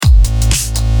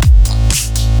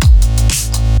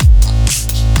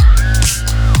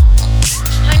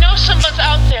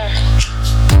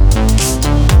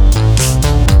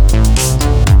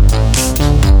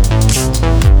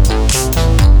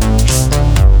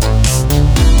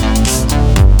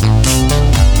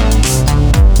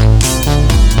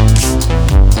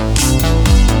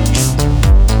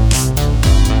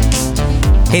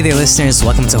Hey there, listeners.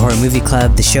 Welcome to Horror Movie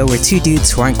Club, the show where two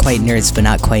dudes who aren't quite nerds but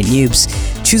not quite noobs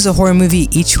choose a horror movie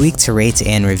each week to rate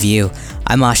and review.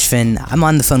 I'm Ashvin. I'm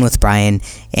on the phone with Brian,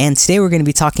 and today we're going to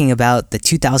be talking about the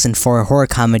 2004 horror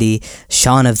comedy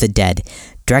Shaun of the Dead,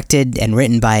 directed and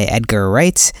written by Edgar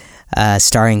Wright,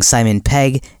 starring Simon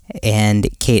Pegg and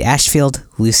Kate Ashfield,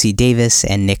 Lucy Davis,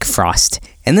 and Nick Frost.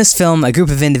 In this film, a group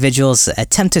of individuals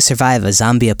attempt to survive a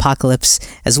zombie apocalypse,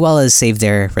 as well as save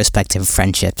their respective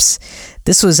friendships.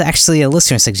 This was actually a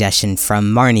listener suggestion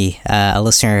from Marnie, a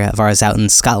listener of ours out in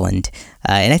Scotland.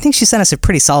 And I think she sent us a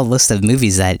pretty solid list of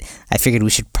movies that I figured we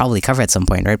should probably cover at some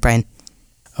point, right, Brian?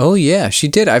 Oh, yeah, she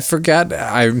did. I forgot.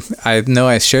 I know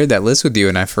I shared that list with you,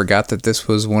 and I forgot that this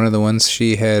was one of the ones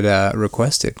she had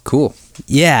requested. Cool.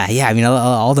 Yeah. I mean,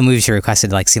 all the movies she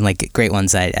requested seemed like great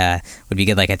ones that would be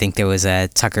good. Like, I think there was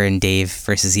Tucker and Dave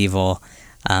versus Evil,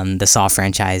 the Saw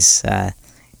franchise.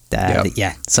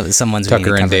 Yeah, some ones.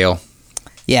 Tucker and Dale.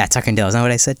 Yeah, Tucker and Dale. Isn't that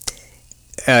what I said?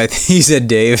 You said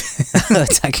Dave. Oh,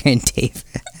 Tucker and Dave.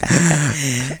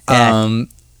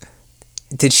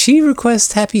 Did she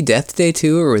request Happy Death Day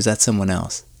too, or was that someone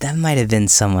else? That might have been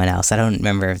someone else. I don't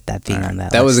remember that being on that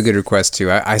list. That was a good request too.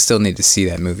 I still need to see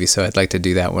that movie, so I'd like to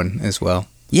do that one as well.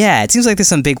 Yeah, it seems like there's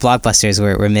some big blockbusters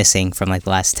we're missing from like the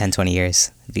last 10, 20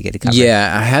 years. It'd be good to cover.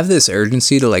 Yeah, I have this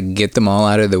urgency to like get them all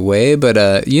out of the way,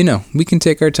 but we can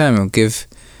take our time and give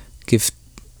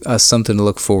us something to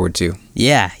look forward to.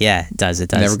 Yeah, it does.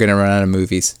 Never gonna run out of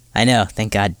movies. I know,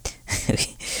 thank God.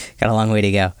 Got a long way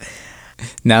to go.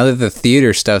 Now that the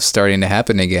theater stuff's starting to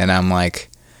happen again, I'm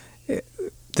like,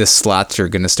 the slots are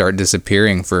going to start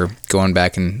disappearing for going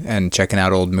back and checking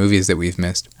out old movies that we've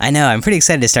missed. I know. I'm pretty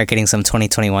excited to start getting some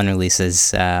 2021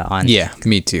 releases on. Yeah,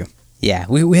 me too. Yeah,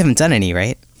 we haven't done any,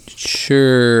 right?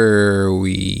 Sure,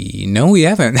 we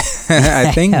haven't.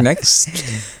 I think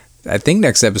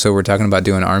next episode we're talking about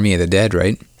doing Army of the Dead,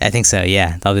 right? I think so.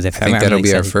 Yeah, that'll be the. I think that'll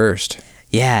be our first.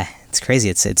 Yeah, it's crazy.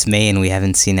 It's May and we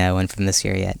haven't seen one from this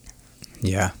year yet.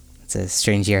 Yeah. It's a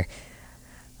strange year.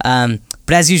 But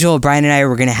as usual, Brian and I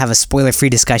are going to have a spoiler-free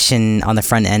discussion on the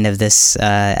front end of this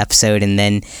episode, and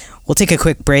then we'll take a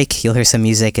quick break. You'll hear some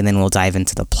music, and then we'll dive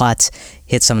into the plot,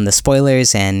 hit some of the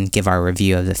spoilers, and give our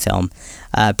review of the film.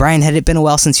 Brian, had it been a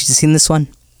while since you'd seen this one?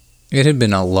 It had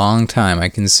been a long time. I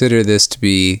consider this to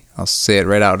be, I'll say it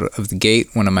right out of the gate,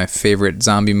 one of my favorite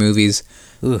zombie movies,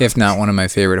 if not one of my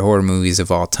favorite horror movies of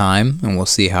all time, and we'll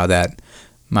see how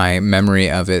my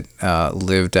memory of it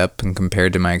lived up and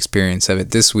compared to my experience of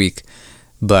it this week.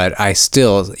 But I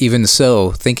still, even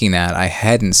so, thinking that, I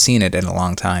hadn't seen it in a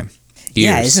long time. Years.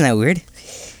 Yeah, isn't that weird?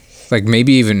 Like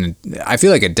maybe even, I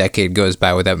feel like a decade goes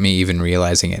by without me even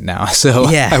realizing it now. So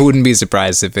yeah. I wouldn't be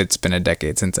surprised if it's been a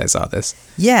decade since I saw this.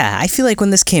 Yeah, I feel like when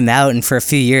this came out, and for a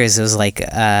few years, it was like,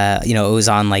 it was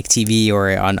on like TV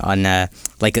or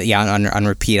on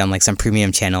repeat on like some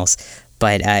premium channels.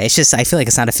 But it's just, I feel like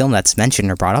it's not a film that's mentioned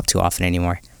or brought up too often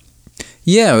anymore.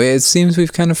 Yeah, it seems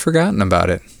we've kind of forgotten about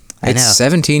it. I know. It's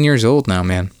 17 years old now,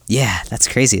 man. Yeah, that's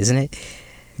crazy, isn't it?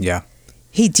 Yeah.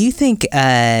 Hey, do you think,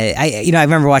 I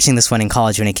remember watching this one in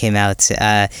college when it came out,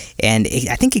 I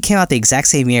think it came out the exact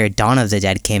same year Dawn of the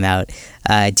Dead came out.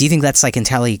 Do you think that's like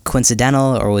entirely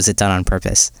coincidental, or was it done on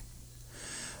purpose?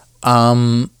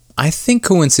 I think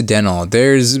coincidental.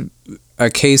 There's a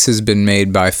case has been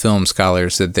made by film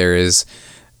scholars that there is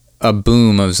a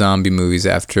boom of zombie movies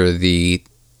after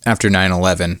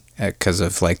 9/11 because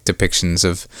of like depictions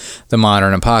of the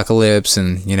modern apocalypse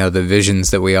and the visions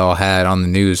that we all had on the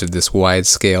news of this wide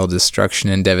scale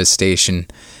destruction and devastation.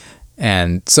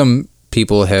 And some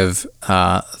people have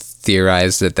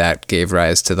theorized that gave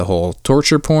rise to the whole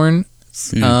torture porn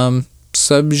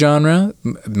subgenre,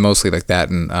 mostly like that,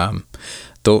 and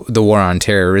the war on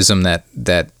terrorism that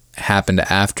happened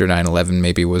after 9/11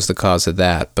 maybe was the cause of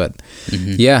that. But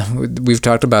yeah, we've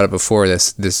talked about it before,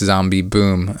 this zombie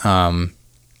boom.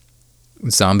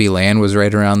 Zombieland was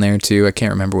right around there too. I can't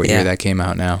remember what year that came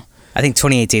out now. I think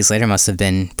 28 Days Later must have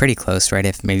been pretty close, right?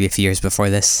 If maybe a few years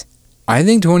before this. I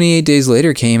think 28 Days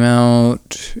Later came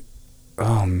out,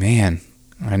 oh man,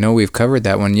 I know we've covered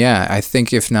that one. Yeah, I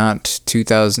think if not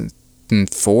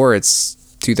 2004, it's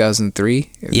 2003,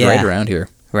 right around here.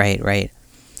 Right.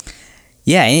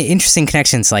 Yeah, interesting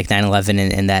connections like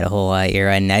 9/11 and that whole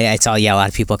era. And I saw, a lot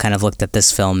of people kind of looked at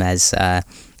this film as a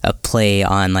play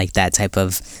on like that type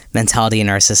of mentality in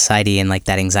our society and like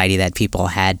that anxiety that people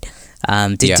had.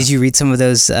 Did you read some of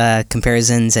those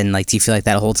comparisons, and like do you feel like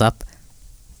that holds up?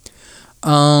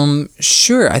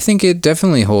 Sure. I think it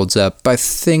definitely holds up. I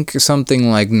think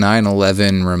something like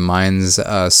 9/11 reminds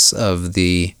us of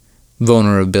the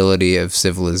vulnerability of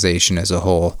civilization as a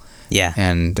whole. Yeah.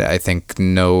 And I think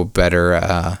no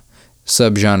better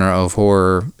subgenre of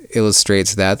horror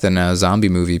illustrates that than a zombie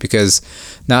movie, because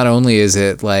not only is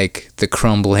it like the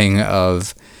crumbling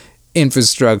of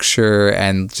infrastructure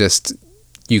and just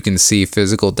you can see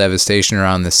physical devastation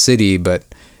around the city, but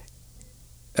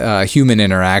human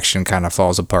interaction kind of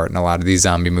falls apart in a lot of these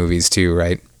zombie movies too,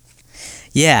 right?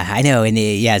 Yeah, I know,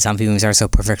 and zombie movies are so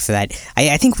perfect for that.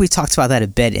 I think we talked about that a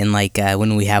bit in like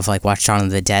when we have like watched Shaun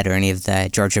of the Dead or any of the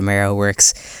George Romero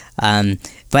works.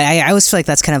 But I always feel like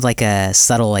that's kind of like a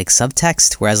subtle like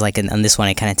subtext, whereas like in this one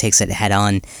it kind of takes it head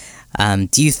on.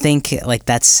 Do you think like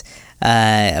that's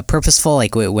purposeful?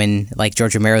 Like when like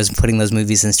George Romero is putting those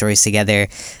movies and stories together,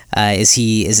 is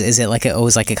it like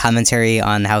always like a commentary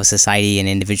on how society and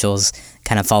individuals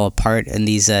kind of fall apart in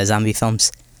these zombie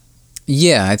films?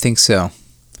 Yeah, I think so.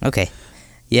 Okay,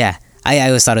 yeah. I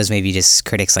always thought it was maybe just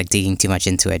critics like digging too much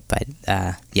into it, but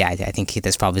I think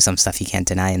there's probably some stuff you can't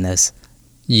deny in those.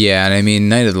 Yeah, and I mean,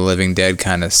 Night of the Living Dead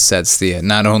kind of sets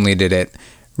not only did it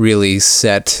really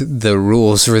set the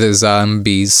rules for the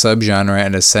zombie subgenre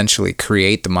and essentially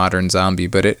create the modern zombie,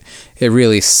 but it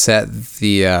really set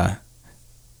the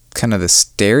kind of the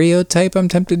stereotype, I'm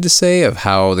tempted to say, of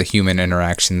how the human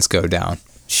interactions go down.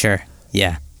 Sure,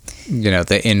 yeah.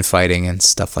 The infighting and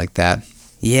stuff like that.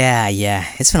 Yeah.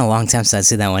 It's been a long time since I've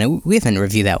seen that one. We haven't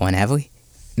reviewed that one, have we?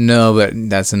 No, but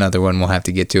that's another one we'll have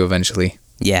to get to eventually.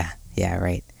 Yeah,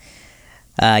 right.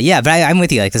 But I'm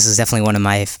with you. Like, this is definitely one of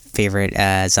my favorite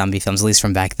zombie films, at least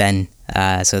from back then.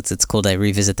 So it's cool to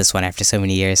revisit this one after so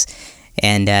many years.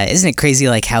 And isn't it crazy,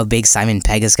 like, how big Simon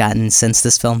Pegg has gotten since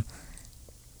this film?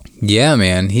 Yeah,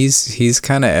 man. He's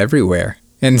kind of everywhere.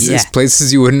 And Yeah.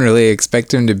 places you wouldn't really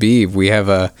expect him to be.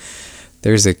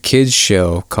 There's a kids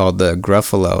show called The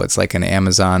Gruffalo. It's like an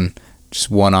Amazon, just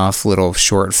one-off little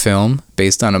short film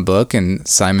based on a book, and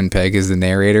Simon Pegg is the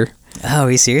narrator. Oh,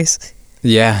 are you serious?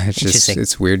 Yeah,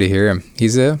 it's weird to hear him.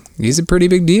 He's a pretty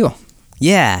big deal.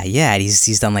 Yeah.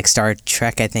 He's done like Star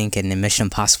Trek, I think, and Mission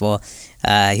Impossible.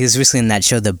 He was recently in that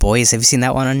show The Boys. Have you seen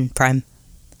that one on Prime?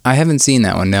 I haven't seen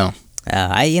that one, no.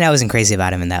 I wasn't crazy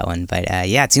about him in that one, but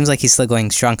it seems like he's still going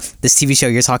strong. This TV show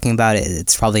you're talking about,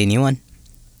 it's probably a new one.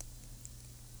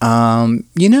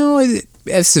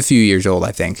 It's a few years old,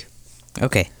 I think.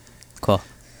 Okay, cool.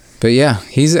 But yeah,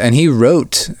 he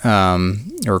wrote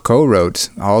or co-wrote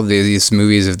all these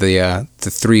movies of the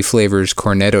Three Flavors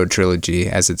Cornetto trilogy,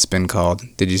 as it's been called.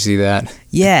 Did you see that?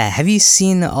 Yeah, have you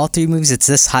seen all three movies? It's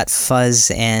this, Hot Fuzz,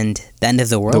 and The End of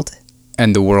the World?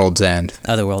 And The World's End.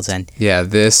 Oh, The World's End. Yeah,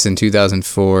 this in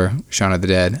 2004, Shaun of the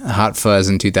Dead, Hot Fuzz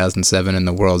in 2007, and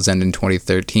The World's End in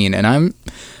 2013. And I'm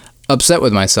upset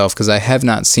with myself because I have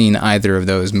not seen either of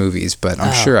those movies, but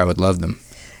I'm sure I would love them.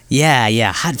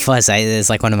 Yeah, Hot Fuzz is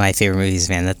like one of my favorite movies,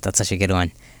 man. That's such a good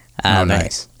one.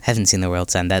 Nice. I haven't seen The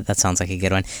World's End. That sounds like a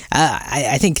good one.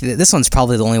 I think this one's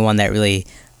probably the only one that really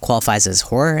qualifies as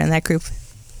horror in that group.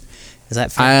 Is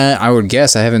that fair? I would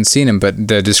guess. I haven't seen him, but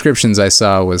the descriptions I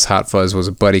saw was Hot Fuzz was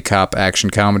a buddy cop action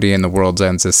comedy, and The World's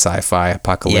End's a sci-fi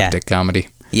apocalyptic comedy.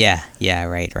 Yeah,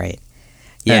 right.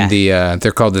 Yeah. And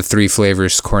they're called the Three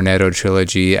Flavors Cornetto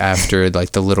trilogy after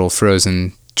like the little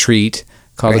frozen treat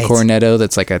called a cornetto.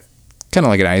 That's like a kind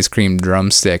of like an ice cream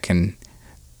drumstick, and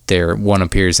one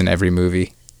appears in every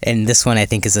movie. And this one I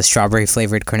think is a strawberry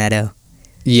flavored cornetto.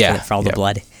 Yeah, for all the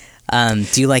blood.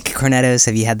 Do you like cornettos?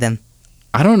 Have you had them?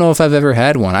 I don't know if I've ever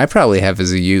had one. I probably have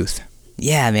as a youth.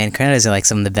 Yeah, man, cornettos are like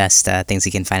some of the best things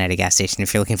you can find at a gas station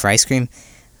if you're looking for ice cream.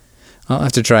 I'll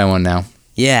have to try one now.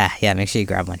 Yeah, make sure you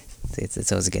grab one.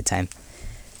 It's always a good time.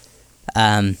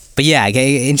 But yeah,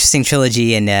 interesting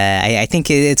trilogy, and I think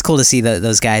it's cool to see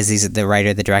those guys, the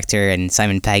writer, the director, and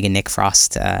Simon Pegg and Nick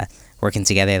Frost working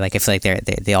together. Like, I feel like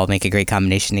they all make a great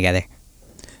combination together.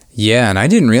 Yeah, and I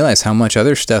didn't realize how much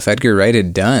other stuff Edgar Wright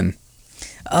had done.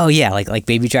 Oh yeah, like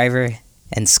Baby Driver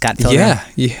and Scott Pilgrim.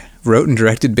 Yeah. Wrote and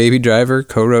directed Baby Driver,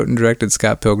 co-wrote and directed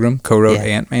Scott Pilgrim, co-wrote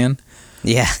Ant-Man.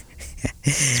 Yeah.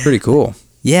 It's pretty cool.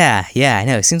 Yeah, I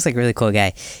know. Seems like a really cool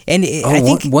guy. And I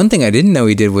think one thing I didn't know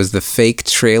he did was the fake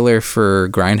trailer for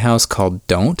Grindhouse called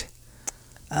Don't.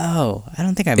 Oh, I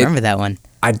don't think I remember that one.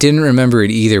 I didn't remember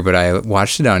it either, but I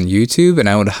watched it on YouTube, and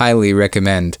I would highly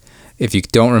recommend, if you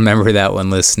don't remember that one,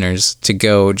 listeners, to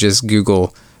go just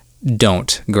Google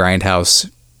Don't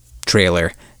Grindhouse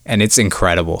trailer, and it's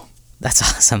incredible. That's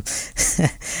awesome.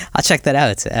 I'll check that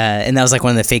out. And that was like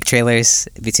one of the fake trailers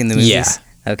between the movies? Yeah.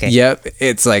 Okay. Yep.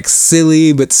 It's like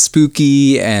silly but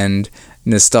spooky and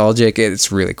nostalgic.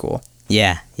 It's really cool.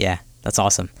 Yeah. That's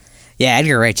awesome. Yeah,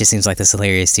 Edgar Wright just seems like this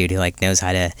hilarious dude who like knows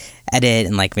how to edit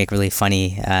and like make really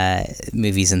funny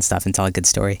movies and stuff and tell a good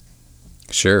story.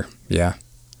 Sure. Yeah.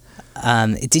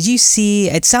 Did you see?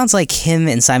 It sounds like him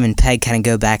and Simon Pegg kind of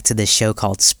go back to this show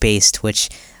called Spaced, which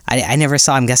I never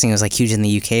saw. I'm guessing it was like huge in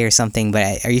the UK or something.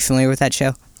 But are you familiar with that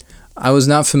show? I was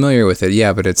not familiar with it,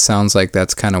 yeah, but it sounds like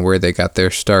that's kind of where they got their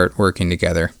start working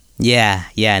together. Yeah,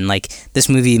 and like this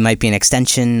movie might be an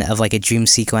extension of like a dream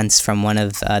sequence from one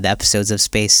of the episodes of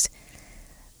Spaced.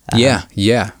 Yeah.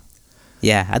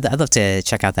 Yeah, I'd love to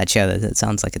check out that show. That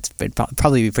sounds like it'd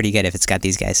probably be pretty good if it's got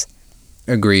these guys.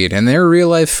 Agreed. And they're real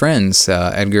life friends,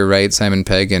 Edgar Wright, Simon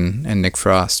Pegg, and Nick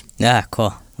Frost. Ah,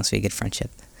 cool. Must be a good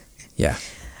friendship. Yeah.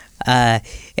 And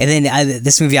then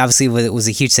this movie obviously was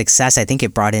a huge success. I think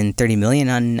it brought in $30 million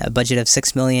on a budget of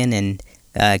 $6 million,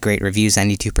 and great reviews,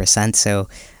 92%. So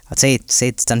I'd say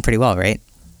it's done pretty well, right?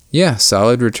 Yeah,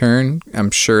 solid return.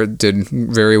 I'm sure it did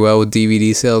very well with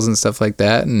DVD sales and stuff like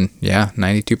that. And yeah,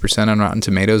 92% on Rotten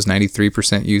Tomatoes,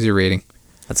 93% user rating.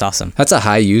 That's awesome. That's a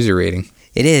high user rating.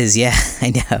 It is, yeah, I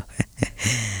know.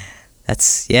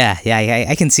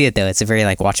 I can see it though. It's a very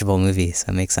like watchable movie,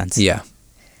 so it makes sense. Yeah.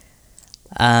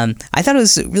 I thought it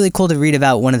was really cool to read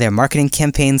about one of their marketing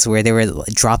campaigns where they were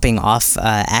dropping off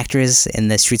actors in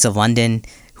the streets of London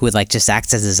who would like just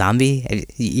act as a zombie.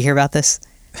 You hear about this?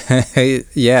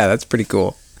 Yeah, that's pretty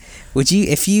cool. Would you,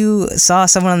 if you saw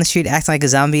someone on the street acting like a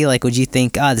zombie, like would you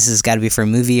think, oh, this has got to be for a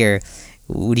movie, or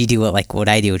would you do what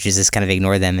I do, which is just kind of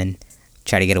ignore them and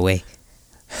try to get away?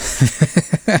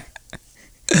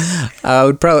 I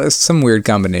would probably some weird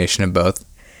combination of both.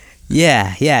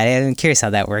 Yeah, I'm curious how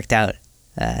that worked out.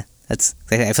 I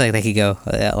feel like that could go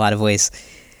a lot of ways.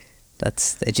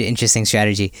 That's an interesting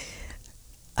strategy.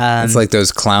 It's like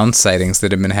those clown sightings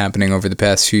that have been happening over the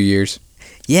past few years.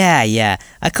 Yeah.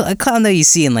 A clown though you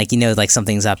see and like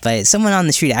something's up, but someone on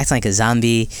the street acting like a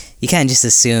zombie, you kind of just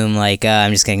assume like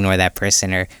I'm just gonna ignore that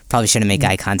person, or probably shouldn't make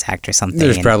eye contact or something.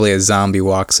 There's probably a zombie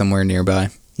walk somewhere nearby.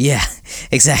 Yeah,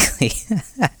 exactly.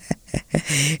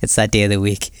 It's that day of the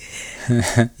week.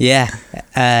 Yeah,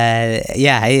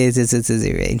 it's an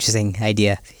interesting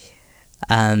idea.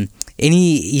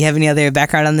 You have any other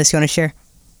background on this you want to share?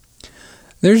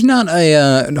 There's not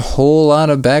a whole lot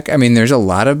of there's a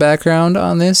lot of background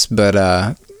on this,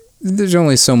 but there's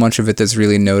only so much of it that's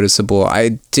really noticeable.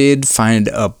 I did find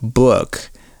a book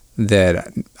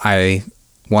that I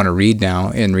want to read now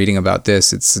in reading about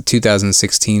this. It's a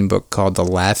 2016 book called The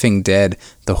Laughing Dead,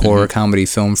 the horror comedy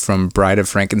film from Bride of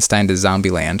Frankenstein to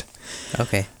Zombieland.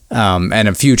 Okay. And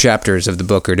a few chapters of the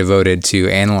book are devoted to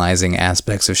analyzing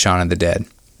aspects of Shaun of the Dead.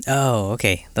 Oh,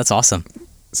 okay. That's awesome.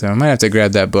 So I might have to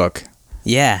grab that book.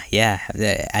 Yeah.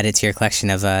 Add it to your collection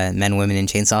of Men, Women, and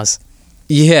Chainsaws.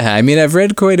 Yeah, I've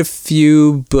read quite a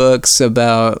few books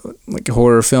about like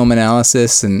horror film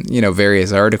analysis and,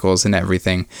 various articles and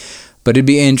everything. But it'd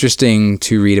be interesting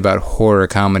to read about horror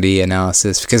comedy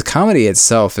analysis, because comedy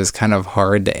itself is kind of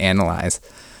hard to analyze.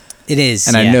 It is.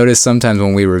 And I notice sometimes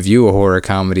when we review a horror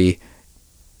comedy,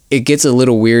 it gets a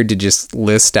little weird to just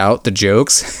list out the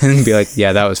jokes and be like,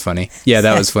 yeah, that was funny. Yeah,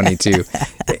 that was funny too.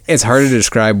 It's hard to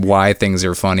describe why things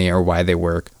are funny or why they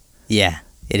work. Yeah,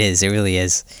 it is. It really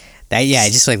is. I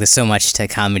just feel like there's so much to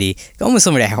comedy, almost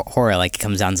similar to horror. Like it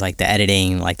comes down to like the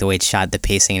editing, like the way it's shot, the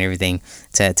pacing, and everything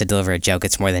to deliver a joke.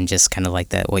 It's more than just kind of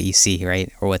like what you see, right,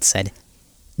 or what's said.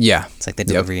 Yeah, it's like the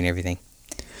delivery and everything.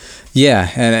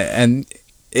 Yeah, and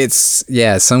it's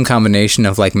some combination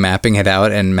of like mapping it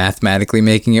out and mathematically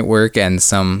making it work, and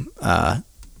some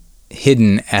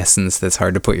hidden essence that's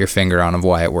hard to put your finger on of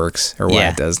why it works or why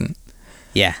it doesn't.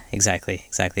 Yeah, exactly.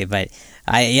 But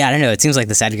I don't know. It seems like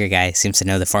this Edgar guy seems to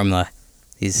know the formula.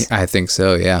 I think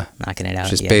so, yeah. Knocking it out.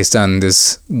 Just based on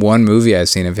this one movie I've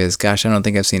seen of his. Gosh, I don't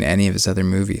think I've seen any of his other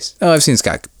movies. Oh, I've seen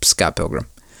Scott Pilgrim.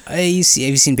 Have you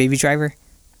seen Baby Driver?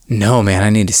 No, man, I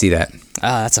need to see that.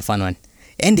 Oh, that's a fun one.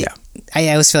 And I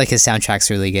always feel like his soundtrack's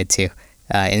really good too.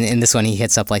 In this one, he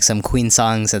hits up like some Queen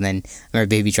songs, and then I remember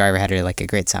Baby Driver had like a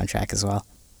great soundtrack as well.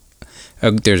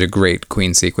 There's a great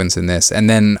Queen sequence in this. And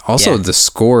then also the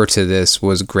score to this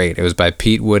was great. It was by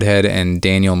Pete Woodhead and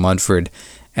Daniel Mudford.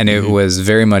 And it was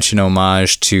very much an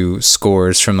homage to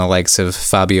scores from the likes of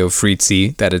Fabio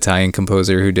Frizzi, that Italian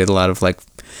composer who did a lot of like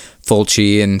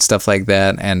Fulci and stuff like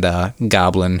that, and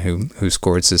Goblin, who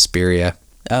scored Suspiria.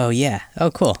 Oh, yeah. Oh,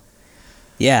 cool.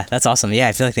 Yeah, that's awesome. Yeah,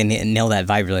 I feel like they nailed that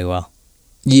vibe really well.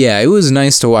 Yeah, it was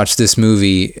nice to watch this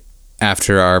movie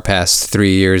after our past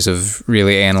 3 years of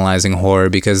really analyzing horror,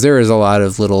 because there is a lot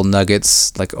of little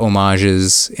nuggets, like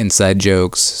homages, inside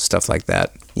jokes, stuff like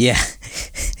that. Yeah.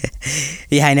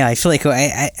 Yeah, I know. I feel like,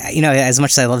 I as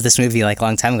much as I love this movie like a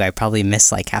long time ago, I probably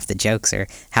missed like half the jokes or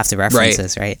half the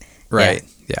references, right? Right,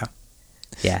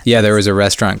 yeah. There was a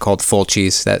restaurant called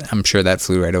Fulci's that I'm sure that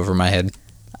flew right over my head.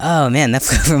 Oh, man, that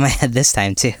flew over my head this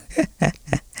time, too.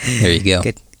 There you go.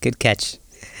 Good catch.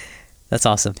 That's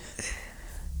awesome.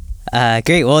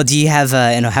 Great. Well, do you have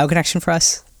an Ohio connection for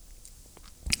us?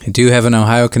 I do have an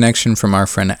Ohio connection from our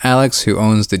friend Alex, who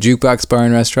owns the Jukebox Bar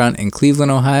and Restaurant in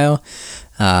Cleveland, Ohio.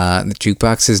 The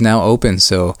Jukebox is now open,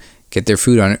 so get their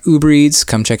food on Uber Eats,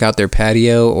 come check out their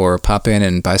patio, or pop in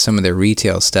and buy some of their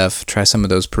retail stuff. Try some of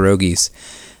those pierogies.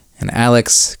 And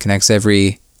Alex connects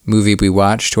every movie we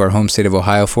watch to our home state of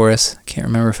Ohio for us. I can't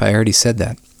remember if I already said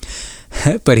that.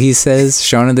 But he says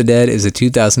Shaun of the Dead is a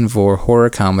 2004 horror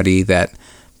comedy that,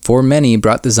 for many,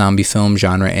 brought the zombie film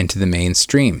genre into the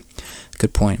mainstream.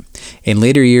 Good point. In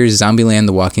later years, Zombieland,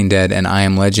 The Walking Dead, and I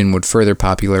Am Legend would further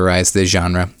popularize the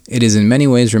genre. It is in many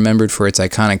ways remembered for its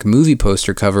iconic movie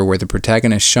poster cover where the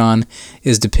protagonist, Shaun,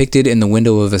 is depicted in the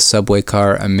window of a subway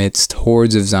car amidst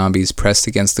hordes of zombies pressed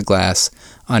against the glass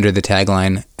under the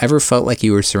tagline, "Ever felt like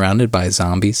you were surrounded by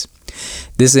zombies?"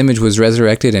 This image was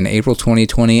resurrected in April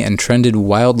 2020 and trended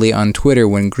wildly on Twitter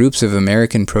when groups of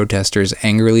American protesters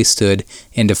angrily stood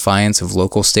in defiance of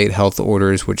local state health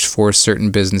orders which forced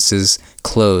certain businesses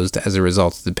closed as a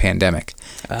result of the pandemic.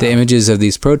 Oh. The images of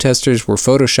these protesters were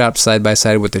photoshopped side by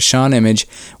side with the Shaun image,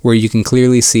 where you can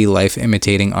clearly see life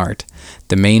imitating art.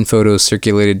 The main photos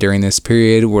circulated during this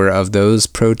period were of those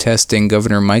protesting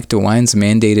Governor Mike DeWine's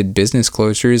mandated business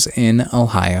closures in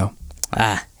Ohio.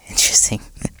 Ah, interesting.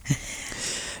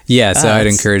 Yeah, so I'd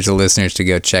encourage the listeners to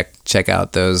go check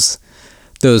out those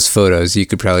photos. You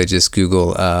could probably just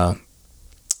Google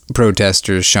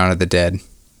protesters Shaun of the Dead.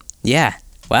 Yeah,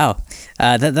 wow.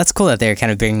 That's cool that they're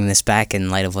kind of bringing this back in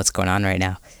light of what's going on right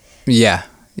now. Yeah.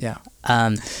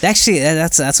 Actually,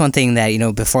 that's one thing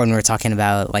that, before when we were talking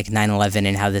about like 9/11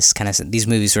 and how these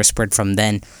movies were spurred from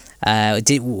then.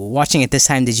 Watching it this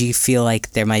time, did you feel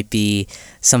like there might be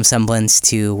some semblance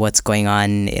to what's going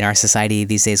on in our society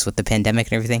these days with the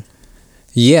pandemic and everything?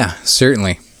 Yeah,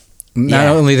 certainly. Not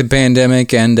only the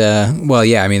pandemic and,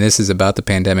 this is about the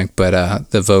pandemic, but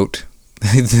the vote,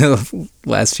 the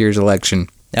last year's election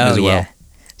as well.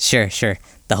 Yeah, sure.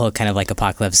 The whole kind of like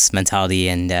apocalypse mentality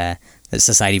and the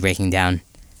society breaking down.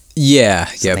 Yeah,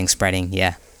 Something spreading,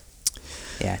 yeah.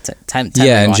 Yeah, time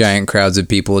yeah, and giant crowds of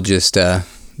people just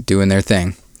doing their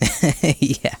thing.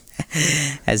 Yeah,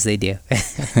 as they do.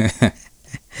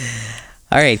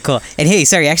 All right, cool. And hey,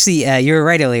 sorry, actually, you were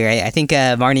right earlier. Right? I think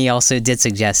Marnie also did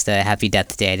suggest Happy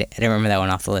Death Day. I didn't remember that one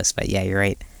off the list, but yeah, you're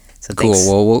right. So cool. Thanks.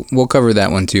 Well, we'll cover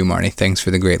that one too, Marnie. Thanks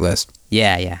for the great list.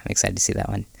 Yeah, I'm excited to see that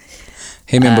one.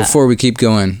 Hey, man, before we keep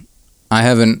going, I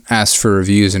haven't asked for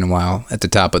reviews in a while at the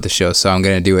top of the show, so I'm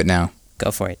going to do it now.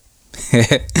 Go for it.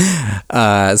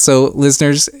 So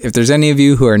listeners, if there's any of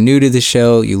you who are new to the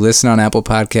show, you listen on Apple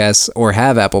Podcasts or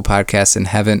have Apple Podcasts and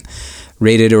haven't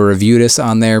rated or reviewed us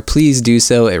on there, please do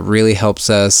so. It really helps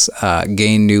us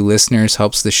gain new listeners,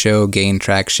 helps the show gain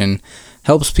traction,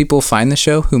 helps people find the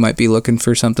show who might be looking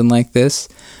for something like this.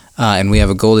 And we have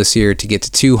a goal this year to get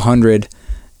to 200.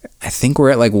 I think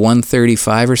we're at like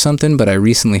 135 or something, but I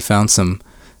recently found some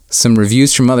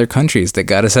reviews from other countries that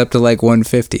got us up to like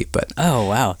 150. But oh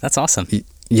wow, that's awesome.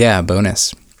 Yeah,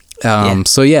 bonus.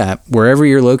 So yeah, wherever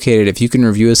you're located, if you can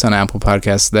review us on Apple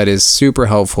Podcasts, that is super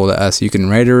helpful to us. You can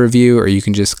write a review or you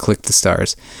can just click the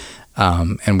stars.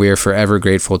 And we are forever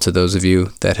grateful to those of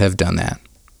you that have done that.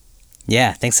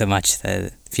 Yeah, thanks so much.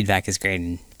 The feedback is great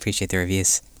and appreciate the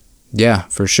reviews. Yeah,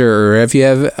 for sure. Or if you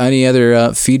have any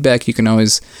other feedback, you can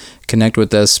always connect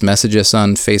with us, message us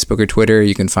on Facebook or Twitter.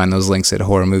 You can find those links at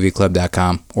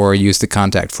horrormovieclub.com or use the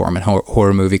contact form at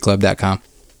horrormovieclub.com.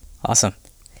 Awesome.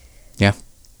 Yeah.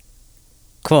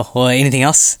 Cool. Well, anything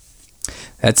else?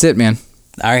 That's it, man.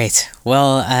 All right.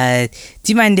 Well,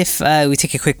 do you mind if we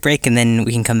take a quick break and then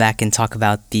we can come back and talk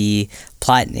about the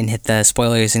plot and hit the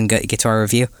spoilers and get to our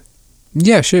review?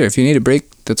 Yeah, sure. If you need a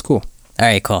break, that's cool. All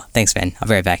right, cool. Thanks, man. I'll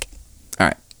be right back. All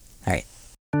right. All right.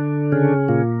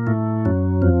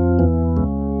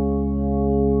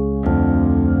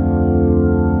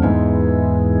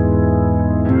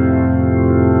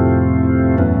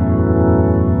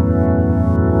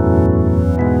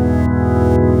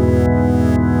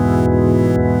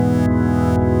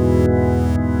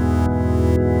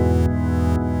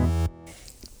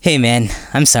 Hey, man.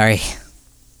 I'm sorry.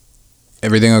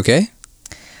 Everything okay?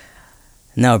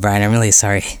 No, Brian, I'm really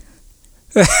sorry.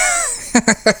 I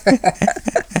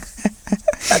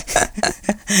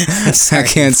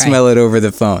can't smell it over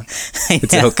the phone.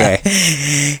 It's okay.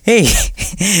 Hey,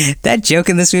 that joke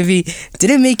in this movie, did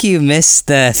it make you miss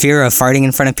the fear of farting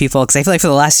in front of people? Because I feel like for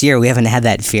the last year, we haven't had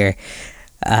that fear.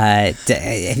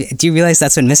 Do you realize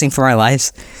that's been missing from our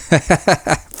lives?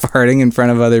 Farting in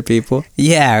front of other people.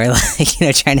 Yeah, or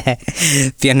like, trying to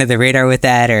be under the radar with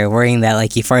that, or worrying that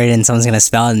like you farted and someone's gonna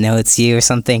smell it and know it's you or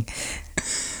something.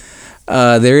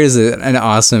 There is an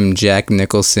awesome Jack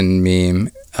Nicholson meme,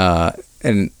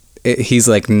 and he's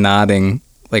like nodding,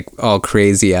 like all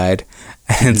crazy eyed,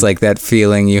 and it's like that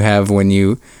feeling you have when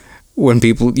you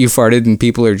farted and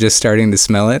people are just starting to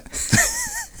smell it.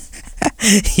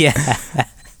 Yeah.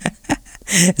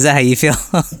 Is that how you feel?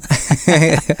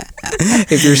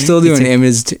 If you're still doing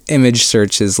image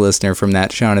searches, listener, from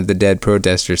that Shaun of the Dead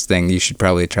protesters thing, you should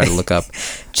probably try to look up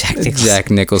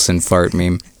Jack Nicholson fart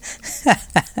meme.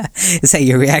 Is that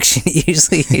your reaction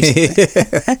usually?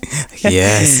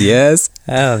 Yes.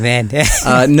 Oh man.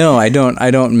 No, I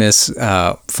don't miss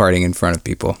farting in front of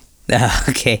people.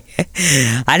 Okay.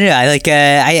 I don't know.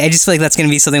 I just feel like that's going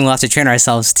to be something we'll have to train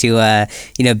ourselves to,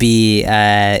 be,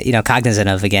 cognizant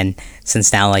of again,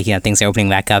 since now, things are opening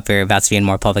back up. We're about to be in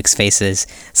more public spaces.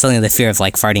 Suddenly the fear of,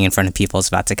 farting in front of people is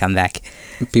about to come back.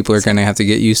 People are going to have to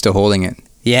get used to holding it.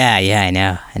 Yeah, I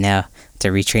know. To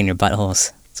retrain your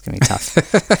buttholes. It's going to be tough.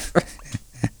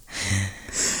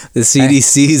 The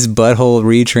CDC's butthole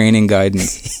retraining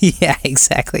guidance. Yeah,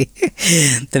 exactly.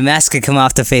 The mask could come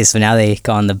off the face, but now they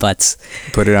go on the butts.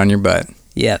 Put it on your butt.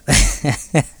 Yep.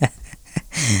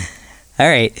 All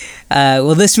right.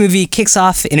 Well, this movie kicks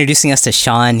off introducing us to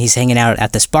Sean. He's hanging out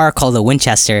at this bar called the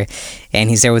Winchester, and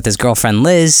he's there with his girlfriend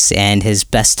Liz and his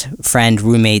best friend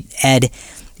roommate Ed,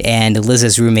 and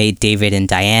Liz's roommate David and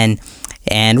Diane.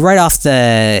 And right off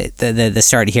the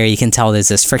start here, you can tell there's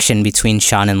this friction between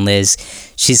Sean and Liz.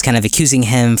 She's kind of accusing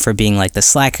him for being like the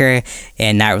slacker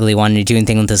and not really wanting to do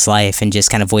anything with his life and just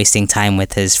kind of wasting time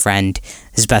with his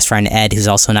best friend Ed, who's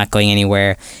also not going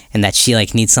anywhere, and that she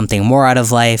needs something more out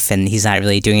of life and he's not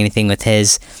really doing anything with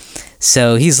his.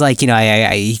 So he's like, he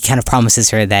kind of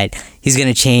promises her that he's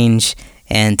going to change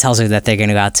and tells her that they're going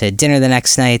to go out to dinner the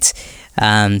next night.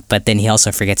 But then he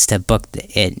also forgets to book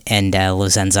it, and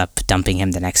Liz ends up dumping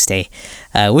him the next day.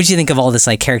 What do you think of all this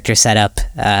character setup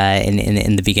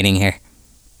in the beginning here?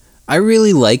 I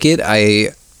really like it. I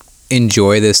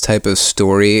enjoy this type of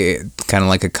story, kind of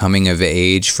like a coming of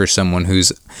age for someone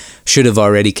who's should have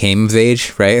already came of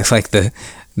age, right? Like the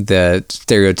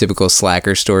stereotypical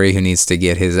slacker story who needs to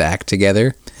get his act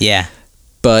together. Yeah.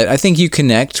 But I think you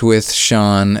connect with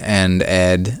Sean and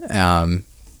Ed,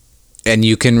 and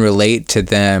you can relate to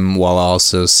them while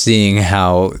also seeing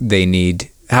how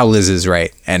Liz is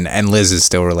right, and Liz is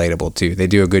still relatable too. They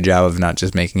do a good job of not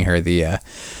just making her the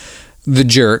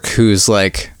jerk who's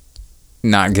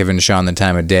not giving Sean the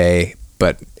time of day,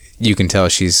 but you can tell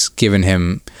she's given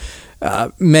him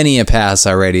many a pass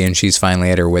already, and she's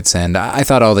finally at her wit's end. I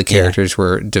thought all the characters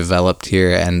were developed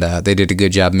here, and they did a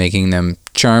good job making them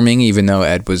charming, even though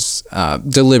Ed was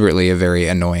deliberately a very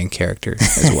annoying character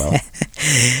as well.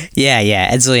 Yeah,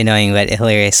 Ed's really annoying but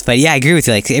hilarious. But yeah, I agree with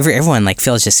you. Everyone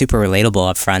feels just super relatable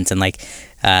up front, and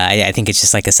I think it's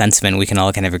just a sentiment we can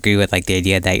all kind of agree with, the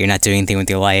idea that you're not doing anything with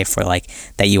your life, or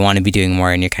that you want to be doing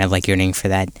more, and you're kind of yearning for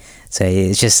that. So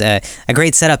it's just a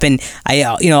great setup. And I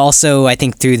also I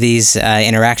think through these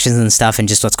interactions and stuff and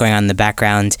just what's going on in the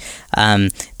background,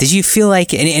 did you feel and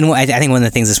I think one of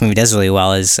the things this movie does really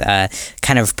well is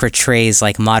kind of portrays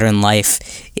modern life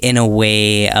in a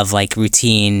way of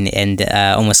routine and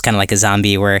almost kind of like a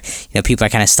zombie, where people are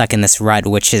kind of stuck in this rut,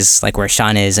 which is where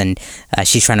Sean is, and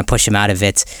she's trying to push him out of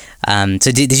it. So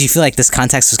did you feel this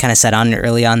context was kind of set on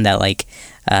early on, that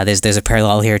there's a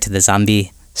parallel here to the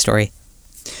zombie story?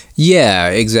 Yeah,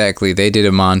 exactly. They did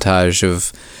a montage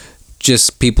of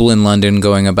just people in London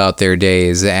going about their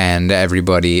days, and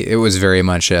everybody, it was very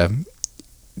much a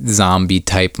zombie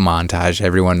type montage.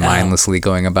 Everyone mindlessly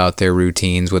going about their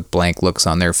routines with blank looks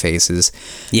on their faces.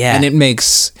 Yeah. And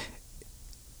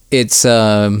it's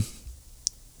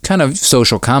kind of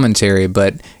social commentary,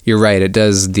 but you're right, it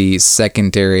does the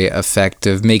secondary effect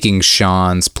of making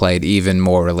Sean's plight even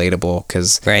more relatable,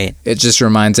 because it just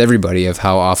reminds everybody of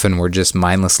how often we're just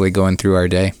mindlessly going through our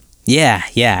day. Yeah,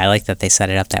 I like that they set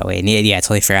it up that way. And yeah, I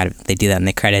totally forgot they do that in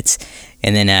the credits.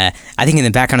 And then I think in the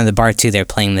background of the bar too, they're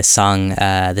playing this song,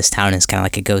 This Town Is Kind of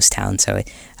Like a Ghost Town. So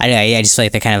I just feel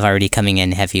like they're kind of already coming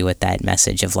in heavy with that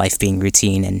message of life being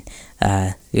routine,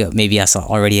 and maybe us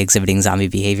already exhibiting zombie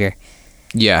behavior.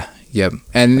 Yeah, yep.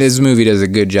 And this movie does a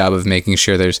good job of making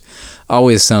sure there's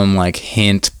always some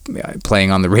hint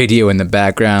playing on the radio in the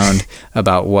background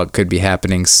about what could be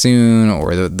happening soon,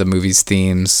 or the movie's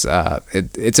themes.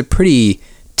 It's a pretty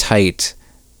tight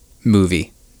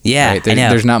movie. Yeah, right? I know.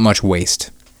 There's not much waste.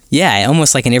 Yeah,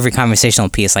 almost like in every conversational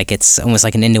piece, like it's almost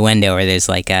like an innuendo, or there's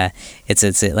like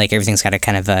it's like everything's got a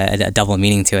kind of a double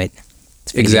meaning to it.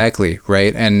 Exactly,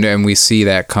 right? And we see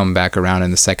that come back around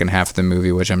in the second half of the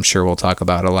movie, which I'm sure we'll talk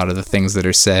about. A lot of the things that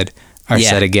are said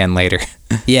said again later.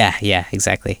 Yeah,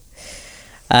 exactly.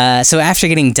 So after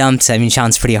getting dumped, I mean,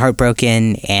 Sean's pretty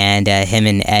heartbroken, and him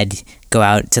and Ed go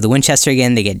out to the Winchester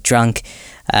again. They get drunk.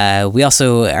 We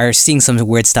also are seeing some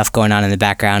weird stuff going on in the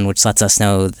background, which lets us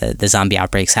know the zombie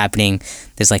outbreak's happening.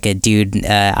 There's like a dude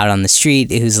out on the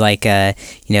street who's like, kind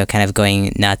of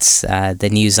going nuts. The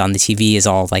news on the TV is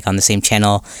all like on the same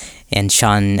channel, and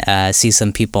Sean sees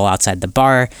some people outside the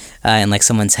bar, and like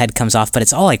someone's head comes off, but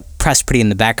it's all like pressed pretty in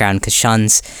the background because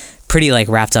Sean's pretty like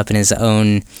wrapped up in his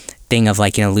own thing of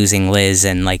like, losing Liz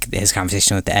and like his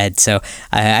conversation with Ed. So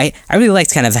I really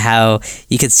liked kind of how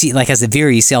you could see, like, as a viewer,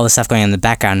 you see all this stuff going on in the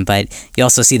background, but you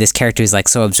also see this character who's like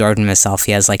so absorbed in himself,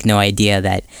 he has like no idea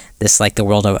that this, like, the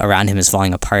world around him is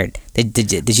falling apart.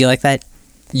 Did you like that?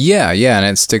 Yeah, and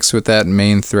it sticks with that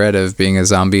main thread of being a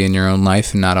zombie in your own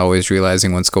life and not always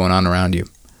realizing what's going on around you.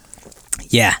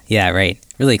 Yeah, right.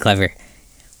 Really clever.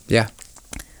 Yeah.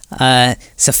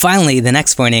 So finally, the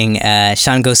next morning,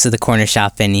 Sean goes to the corner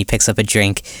shop and he picks up a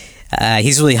drink.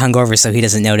 He's really hungover, so he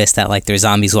doesn't notice that like there's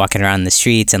zombies walking around the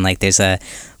streets, and like there's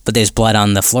blood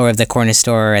on the floor of the corner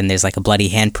store, and there's like a bloody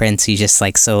handprint. So he's just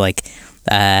like so like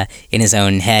in his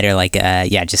own head, or like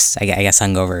just I guess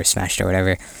hungover or smashed or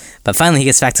whatever. But finally, he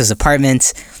gets back to his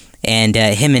apartment, and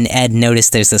him and Ed notice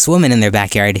there's this woman in their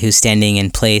backyard who's standing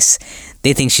in place.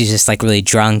 They think she's just like really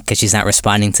drunk because she's not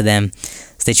responding to them.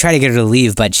 So they try to get her to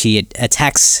leave, but she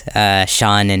attacks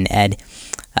Sean and Ed.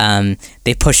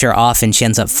 They push her off, and she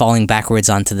ends up falling backwards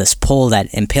onto this pole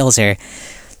that impales her.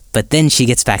 But then she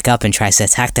gets back up and tries to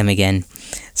attack them again.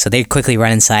 So they quickly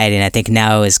run inside, and I think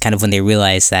now is kind of when they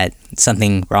realize that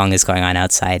something wrong is going on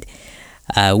outside.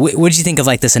 What did you think of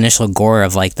like this initial gore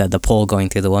of like the pole going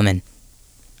through the woman?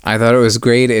 I thought it was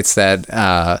great. It's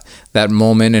that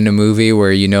moment in a movie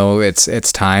where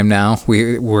it's time now.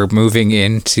 We're moving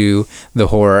into the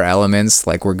horror elements,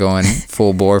 like we're going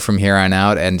full bore from here on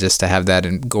out, and just to have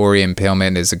that gory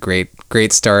impalement is a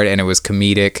great start, and it was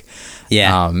comedic.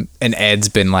 Yeah. And Ed's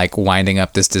been like winding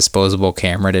up this disposable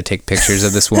camera to take pictures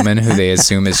of this woman who they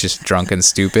assume is just drunk and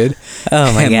stupid.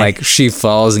 Oh my God. And like she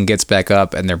falls and gets back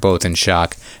up, and they're both in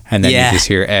shock. And then you just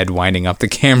hear Ed winding up the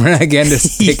camera again to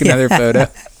take another photo.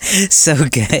 So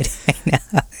good. I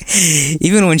know.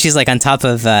 Even when she's like on top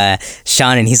of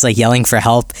Sean and he's like yelling for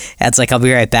help, Ed's like, "I'll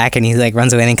be right back," and he like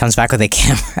runs away and comes back with a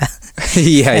camera.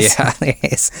 Yeah.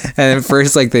 Hilarious. And at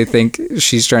first, like, they think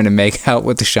she's trying to make out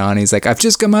with Sean. He's like, "I've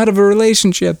just come out of a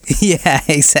relationship." Yeah,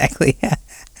 exactly.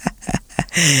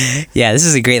 Yeah, this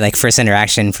is a great like first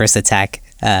interaction, first attack.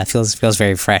 Feels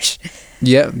very fresh.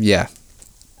 Yeah.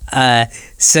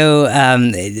 So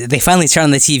they finally turn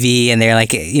on the TV, and they're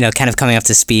like, kind of coming up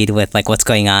to speed with like what's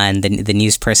going on. The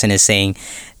news person is saying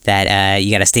that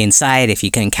you got to stay inside. If you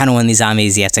can encounter one of these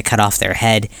zombies, you have to cut off their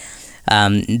head.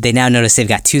 They now notice they've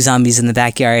got 2 zombies in the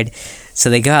backyard, so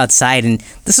they go outside, and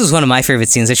this is one of my favorite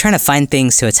scenes. They're trying to find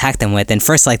things to attack them with, and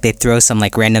first like they throw some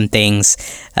like random things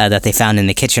that they found in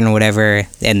the kitchen or whatever,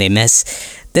 and they miss.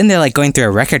 Then they're like going through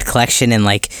a record collection and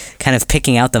like kind of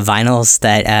picking out the vinyls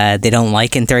that they don't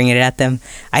like and throwing it at them.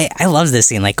 I love this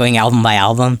scene, like going album by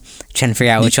album, trying to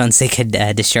figure out which ones they could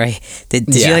destroy.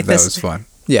 Did you like this? Yeah, that was fun.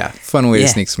 Yeah, fun way to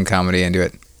sneak some comedy into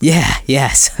it. Yeah,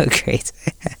 so great.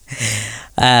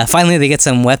 Finally, they get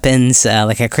some weapons,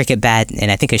 like a cricket bat and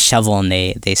I think a shovel, and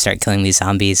they start killing these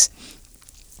zombies.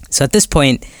 So at this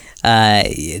point,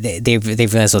 they've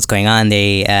realized what's going on.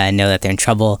 They know that they're in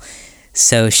trouble.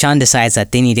 So Sean decides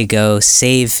that they need to go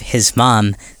save his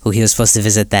mom, who he was supposed to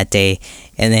visit that day,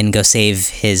 and then go save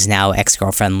his now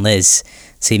ex-girlfriend Liz.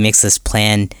 So he makes this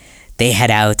plan. They head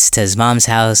out to his mom's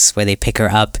house where they pick her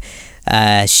up.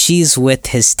 She's with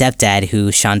his stepdad,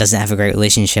 who Sean doesn't have a great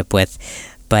relationship with,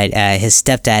 but his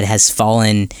stepdad has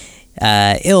fallen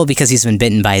ill because he's been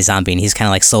bitten by a zombie, and he's kind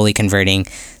of like slowly converting.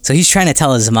 So he's trying to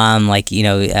tell his mom, like,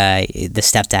 the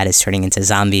stepdad is turning into a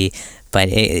zombie, but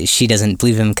she doesn't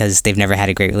believe him because they've never had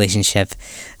a great relationship.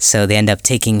 So they end up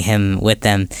taking him with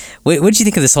them. What did you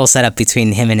think of this whole setup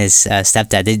between him and his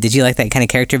stepdad? Did you like that kind of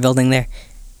character building there?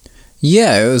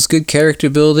 Yeah, it was good character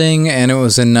building, and it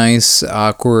was a nice,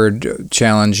 awkward,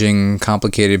 challenging,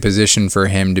 complicated position for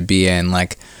him to be in.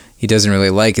 Like, he doesn't really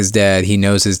like his dad. He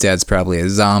knows his dad's probably a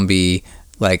zombie.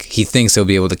 Like, he thinks he'll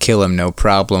be able to kill him, no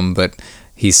problem, but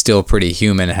he's still pretty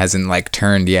human, hasn't, like,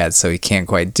 turned yet, so he can't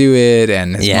quite do it,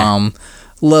 and his mom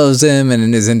loves him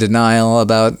and is in denial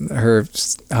about her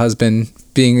husband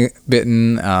being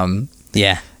bitten.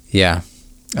 Yeah.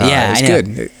 Yeah, it was I know.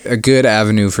 good. A good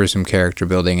avenue for some character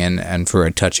building and for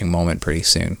a touching moment pretty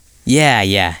soon. Yeah,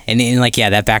 yeah, and like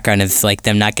that background of like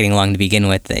them not getting along to begin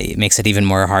with, it makes it even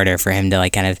more harder for him to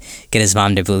like kind of get his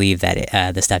mom to believe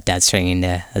that the stepdad's turning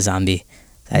into a zombie.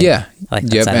 I like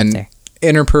that setup and there.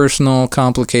 interpersonal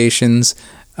complications,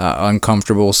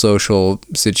 uncomfortable social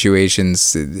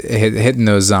situations, hitting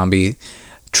those zombie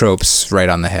tropes right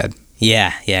on the head.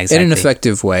 Yeah, exactly. In an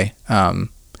effective way.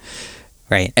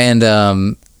 Right.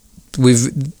 And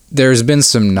there's been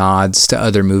some nods to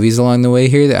other movies along the way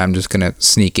here that I'm just gonna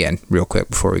sneak in real quick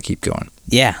before we keep going.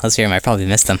 Yeah, let's hear them. I probably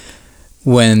missed them.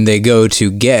 When they go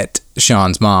to get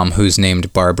Sean's mom, who's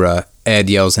named Barbara, Ed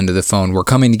yells into the phone, "We're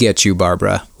coming to get you,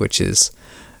 Barbara," which is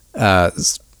a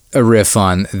riff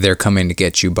on "They're Coming to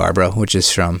Get You, Barbara," which is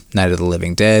from Night of the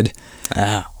Living Dead.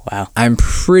 Oh, wow. I'm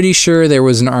pretty sure there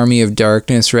was an Army of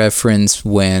Darkness reference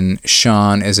when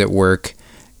Sean is at work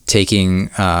taking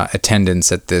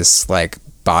attendance at this like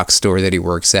box store that he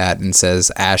works at and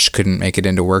says Ash couldn't make it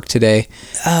into work today.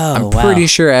 Oh, I'm pretty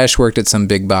sure Ash worked at some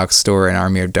big box store in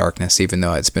Army of Darkness, even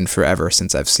though it's been forever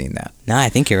since I've seen that. No, I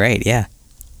think you're right, yeah.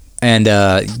 And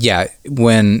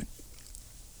when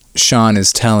Sean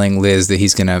is telling Liz that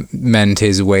he's going to mend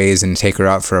his ways and take her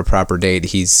out for a proper date,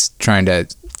 he's trying to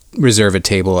reserve a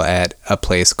table at a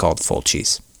place called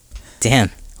Fulci's.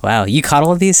 Damn. Wow, you caught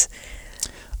all of these?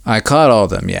 I caught all of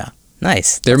them, yeah.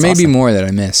 Nice. There That's may awesome. be more that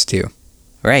I missed, too.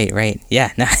 Right.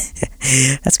 Yeah, no.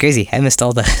 That's crazy. I missed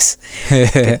all those.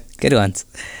 Good ones.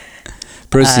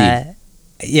 Proceed.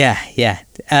 Yeah.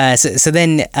 So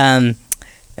then,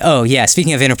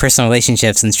 speaking of interpersonal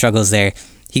relationships and struggles there,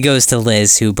 he goes to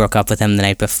Liz, who broke up with him the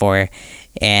night before,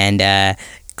 and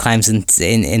climbs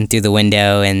in through the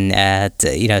window and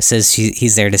says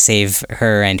he's there to save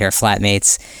her and her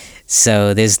flatmates.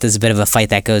 So there's a bit of a fight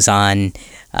that goes on,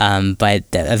 but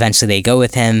eventually they go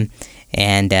with him,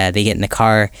 and they get in the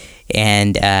car,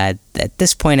 and at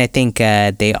this point I think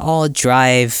they all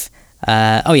drive.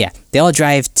 They all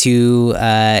drive to.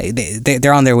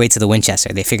 They're on their way to the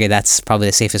Winchester. They figure that's probably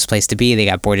the safest place to be. They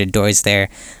got boarded doors there.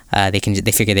 They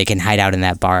figure they can hide out in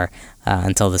that bar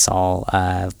until this all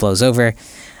blows over.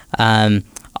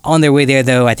 On their way there,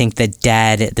 though, I think the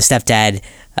stepdad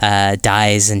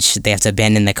dies, and they have to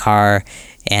abandon the car,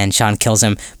 and Sean kills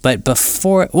him. But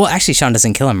actually, Sean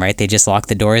doesn't kill him, right? They just lock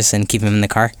the doors and keep him in the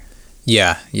car.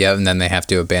 Yeah, and then they have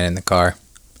to abandon the car.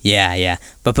 Yeah.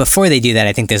 But before they do that,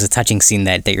 I think there's a touching scene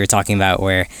that you're talking about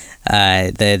where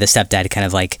the stepdad kind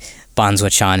of like bonds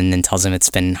with Sean and then tells him it's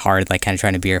been hard, like kind of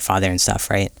trying to be your father and stuff,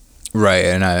 right? Right,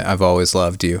 and I've always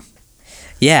loved you.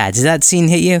 Yeah, did that scene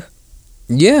hit you?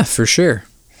 Yeah, for sure.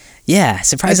 Yeah,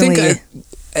 surprisingly. I think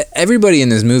everybody in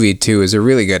this movie, too, is a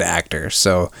really good actor,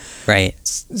 so... Right.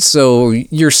 So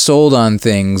you're sold on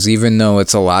things, even though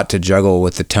it's a lot to juggle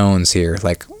with the tones here.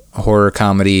 Like, horror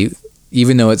comedy,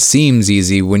 even though it seems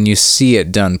easy, when you see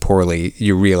it done poorly,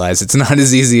 you realize it's not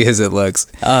as easy as it looks.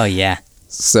 Oh, yeah.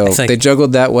 So they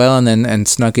juggled that well and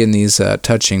snuck in these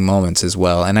touching moments as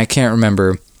well. And I can't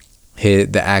remember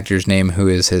the actor's name who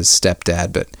is his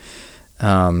stepdad, but...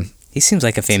 he seems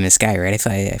like a famous guy, right? I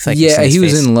feel like yeah, he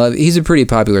was in Love. He's a pretty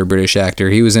popular British actor.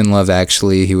 He was in Love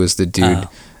Actually. He was the dude.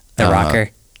 The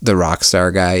rocker? The rock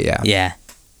star guy, yeah. Yeah.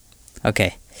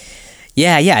 Okay.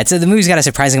 Yeah. The movie's got a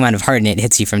surprising amount of heart, and it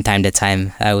hits you from time to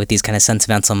time with these kind of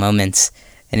sentimental moments.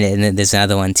 And there's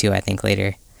another one, too, I think,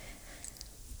 later.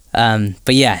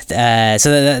 But yeah,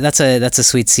 so that's a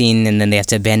sweet scene, and then they have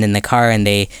to abandon the car, and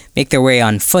they make their way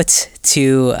on foot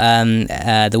to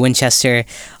the Winchester.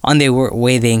 On their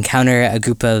way, they encounter a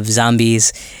group of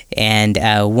zombies, and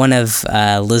one of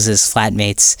Liz's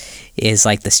flatmates is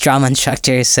like the Strama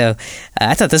instructor. So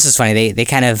I thought this was funny. They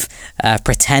kind of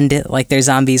pretend like they're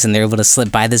zombies, and they're able to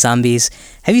slip by the zombies.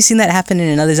 Have you seen that happen in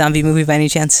another zombie movie by any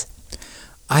chance?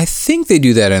 I think they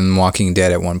do that in Walking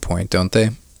Dead at one point, don't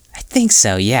they? I think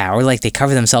so, yeah. Or like they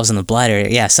cover themselves in the blood, or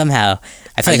yeah, somehow.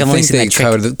 I feel like I've only seen that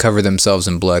trick. Cover themselves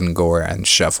in blood and gore and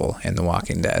shuffle in The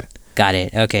Walking Dead. Got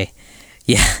it. Okay.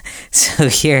 Yeah. So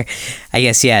here, I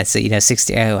guess, yeah. So,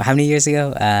 60, how many years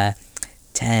ago?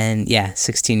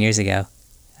 16 years ago.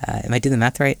 Am I doing the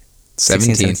math right?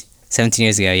 17. 17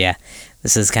 years ago, yeah.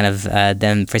 This is kind of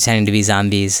them pretending to be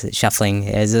zombies, shuffling.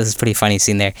 This is a pretty funny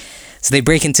scene there. So they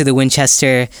break into the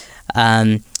Winchester,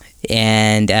 and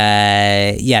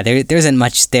there isn't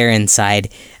much there inside,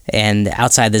 and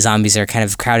outside the zombies are kind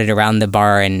of crowded around the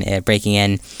bar and breaking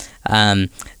in.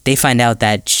 They find out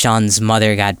that Sean's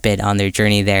mother got bit on their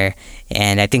journey there,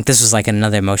 and I think this was like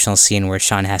another emotional scene where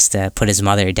Sean has to put his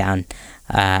mother down.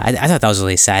 I thought that was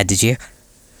really sad. Did you?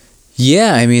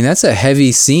 Yeah, I mean, that's a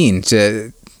heavy scene.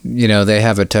 They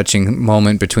have a touching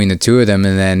moment between the two of them,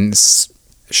 and then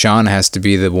Sean has to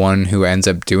be the one who ends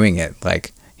up doing it.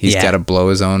 Like, he's got to blow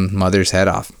his own mother's head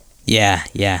off. Yeah.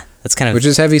 That's kind of... Which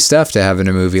is heavy stuff to have in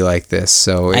a movie like this.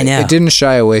 So it didn't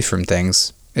shy away from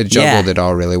things. It juggled it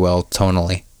all really well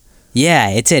tonally. Yeah,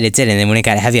 it did. And then when it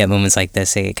got heavy at moments like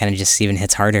this, it kind of just even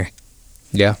hits harder.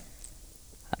 Yeah.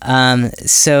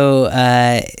 So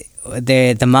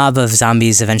the mob of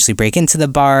zombies eventually break into the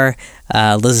bar.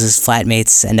 Liz's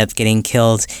flatmates end up getting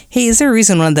killed. Hey, is there a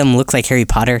reason one of them looked like Harry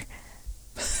Potter?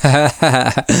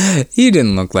 He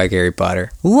didn't look like Harry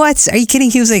Potter. What? Are you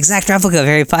kidding? He was the exact replica of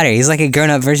Harry Potter. He's like a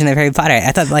grown-up version of Harry Potter.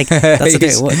 I thought like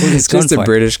that's what he was going for. Just a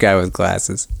British guy with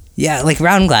glasses. Yeah, like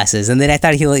round glasses. And then I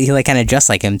thought he like kind of dressed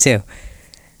like him too.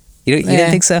 You didn't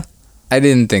think so? I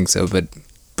didn't think so, but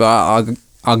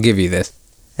I'll give you this.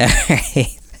 All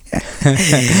right.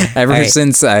 Ever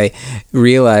since I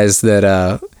realized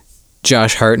that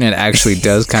Josh Hartnett actually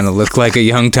does kind of look like a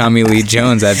young Tommy Lee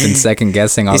Jones, I've been second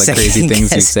guessing all the crazy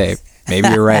things you say. Maybe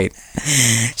you're right.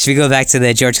 Should we go back to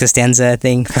the George Costanza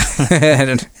thing?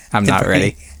 I'm not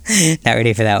ready. Not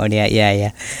ready for that one yet.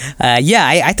 Yeah.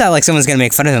 I thought like someone's gonna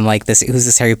make fun of him, like this. Who's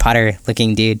this Harry Potter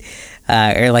looking dude?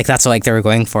 Or like that's what like they were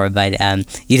going for, but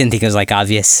you didn't think it was like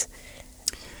obvious.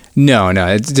 No,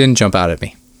 it didn't jump out at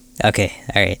me. Okay,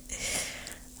 all right.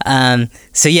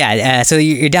 So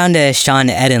you're down to Sean,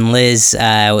 Ed, and Liz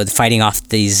with fighting off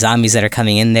these zombies that are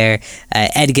coming in there.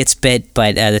 Ed gets bit,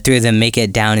 but the three of them make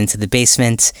it down into the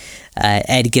basement.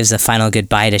 Ed gives a final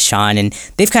goodbye to Sean, and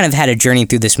they've kind of had a journey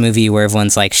through this movie where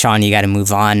everyone's like, Sean, you got to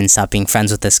move on and stop being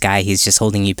friends with this guy. He's just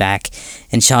holding you back.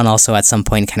 And Sean also at some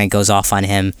point kind of goes off on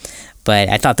him. But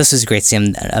I thought this was a great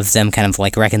scene of them kind of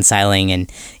like reconciling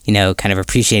and, you know, kind of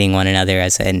appreciating one another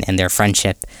and their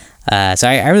friendship. So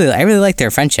I really like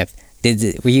their friendship.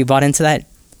 Were you bought into that?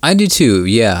 I do too,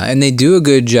 yeah. And they do a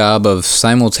good job of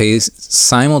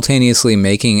simultaneously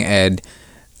making Ed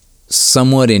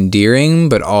somewhat endearing,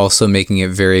 but also making it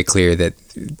very clear that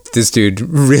this dude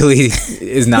really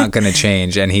is not going to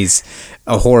change, and he's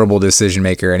a horrible decision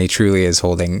maker, and he truly is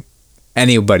holding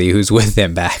anybody who's with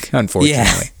him back,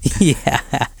 unfortunately. Yeah.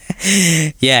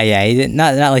 He did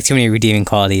not like too many redeeming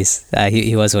qualities.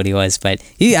 He was what he was, but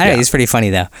he's pretty funny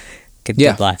though.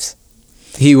 Good laughs.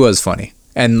 He was funny,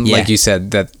 and like you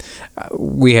said, that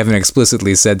we haven't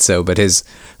explicitly said so, but his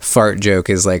fart joke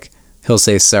is like he'll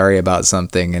say sorry about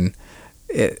something, and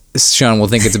Sean will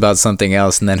think it's about something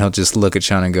else, and then he'll just look at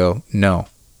Sean and go, "No,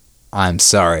 I'm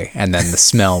sorry," and then the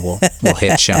smell will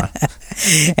hit Sean.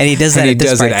 And he does that. And he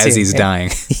does it as he's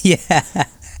dying. Yeah,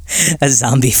 a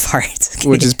zombie fart,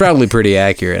 which is probably pretty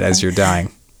accurate as you're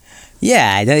dying.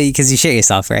 Yeah, because you shit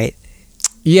yourself, right?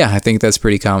 Yeah, I think that's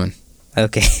pretty common.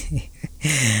 Okay.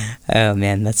 Oh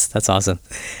man, that's awesome.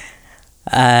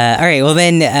 All right, well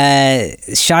then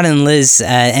Sean and Liz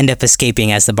end up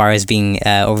escaping as the bar is being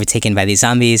overtaken by these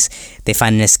zombies. They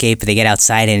find an escape, they get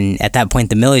outside, and at that point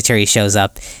the military shows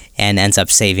up and ends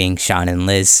up saving Sean and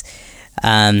Liz.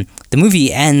 The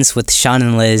movie ends with Sean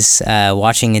and Liz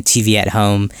watching a TV at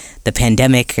home. The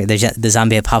pandemic, the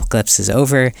zombie apocalypse is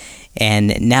over,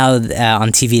 and now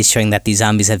on TV it's showing that these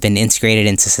zombies have been integrated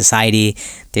into society.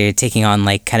 They're taking on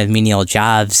like kind of menial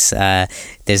jobs.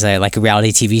 There's like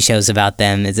reality TV shows about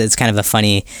them. It's kind of a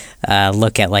funny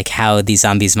look at like how these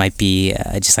zombies might be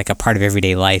just like a part of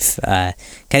everyday life. Kind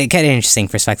of interesting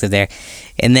perspective there.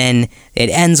 And then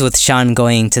it ends with Sean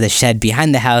going to the shed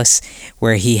behind the house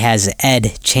where he has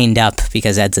Ed chained up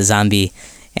because Ed's a zombie,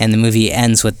 and the movie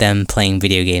ends with them playing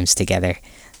video games together.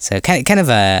 So kind of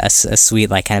a sweet,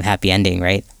 like kind of happy ending,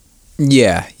 right?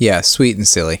 Yeah, sweet and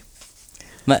silly.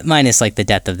 Minus like the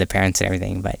death of the parents and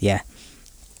everything, but yeah.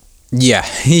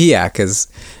 Yeah, because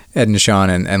Ed and Sean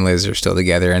and Liz are still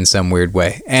together in some weird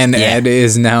way. And Ed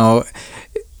is now,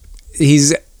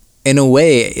 he's in a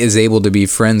way is able to be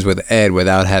friends with Ed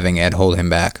without having Ed hold him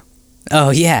back. Oh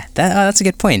yeah, that's a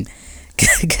good point.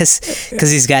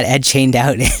 Because he's got Ed chained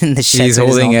out in the shed. He's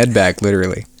holding Ed back,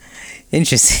 literally.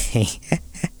 Interesting.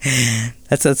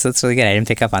 That's really good. I didn't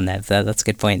pick up on that. That's a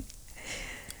good point.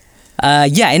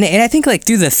 And I think like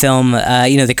through the film,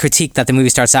 the critique that the movie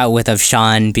starts out with of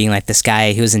Sean being like this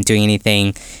guy who isn't doing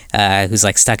anything, who's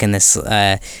like stuck in this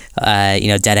dead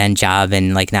end job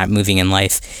and like not moving in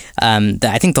life.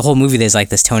 I think the whole movie there's like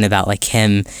this tone about like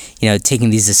him, taking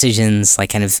these decisions,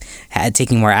 like kind of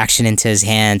taking more action into his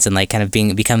hands and like kind of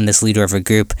becoming this leader of a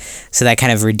group. So that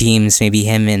kind of redeems maybe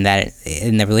him in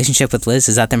the relationship with Liz.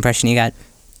 Is that the impression you got?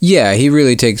 Yeah, he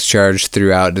really takes charge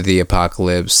throughout the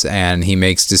apocalypse, and he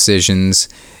makes decisions,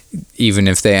 even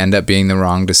if they end up being the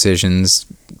wrong decisions.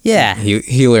 Yeah.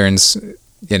 He learns,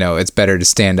 it's better to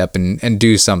stand up and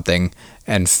do something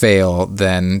and fail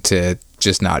than to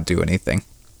just not do anything.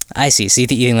 I see. So you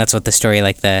think that's what the story,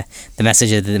 like the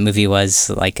message of the movie was,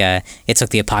 like it took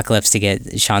the apocalypse to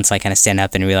get Sean to like kind of stand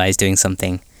up and realize doing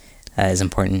something is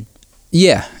important.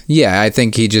 Yeah, I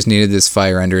think he just needed this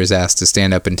fire under his ass to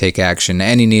stand up and take action,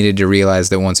 and he needed to realize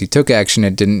that once he took action,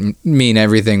 it didn't mean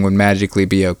everything would magically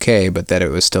be okay, but that it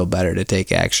was still better to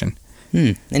take action.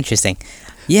 Interesting.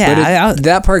 Yeah, but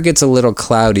that part gets a little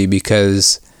cloudy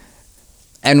because,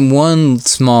 and one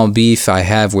small beef I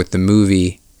have with the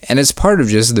movie, and it's part of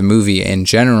just the movie in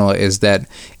general, is that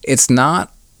it's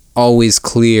not always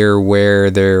clear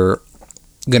where they're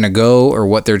gonna go or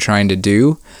what they're trying to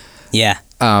do. Yeah.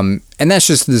 And that's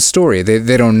just the story.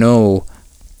 They don't know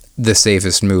the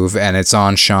safest move, and it's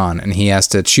on Sean, and he has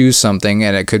to choose something,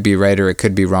 and it could be right or it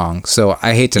could be wrong. So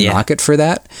I hate to knock it for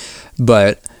that,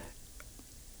 but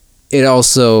it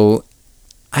also,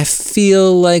 I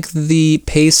feel like the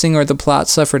pacing or the plot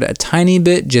suffered a tiny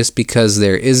bit just because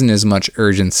there isn't as much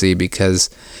urgency, because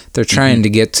they're trying to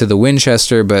get to the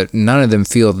Winchester, but none of them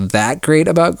feel that great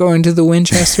about going to the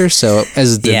Winchester. So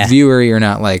as the viewer, you're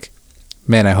not like,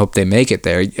 man, I hope they make it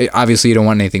there. Obviously, you don't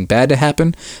want anything bad to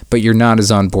happen, but you're not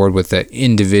as on board with the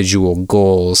individual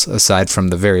goals aside from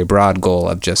the very broad goal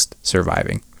of just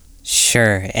surviving.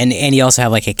 Sure. And you also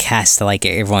have like a cast that like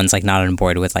everyone's like not on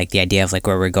board with like the idea of like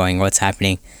where we're going, what's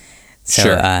happening. So,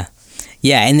 sure.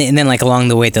 Yeah, and then like along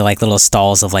the way, they're like little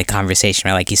stalls of like conversation,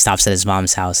 right? Like he stops at his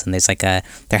mom's house and there's like they're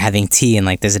having tea and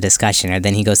like there's a discussion, or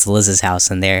then he goes to Liz's house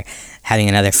and they're having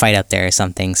another fight up there or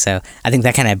something. So I think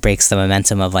that kind of breaks the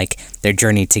momentum of like their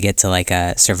journey to get to like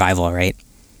a survival, right?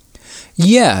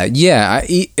 Yeah.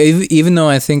 Even though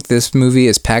I think this movie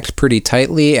is packed pretty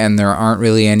tightly and there aren't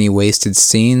really any wasted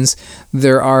scenes,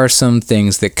 there are some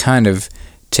things that kind of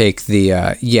take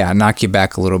the knock you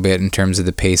back a little bit in terms of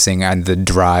the pacing and the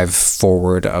drive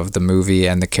forward of the movie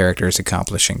and the characters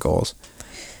accomplishing goals.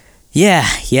 Yeah.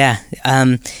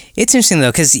 It's interesting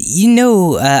though, because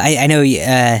I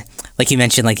know like you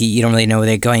mentioned, like you don't really know where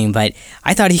they're going, but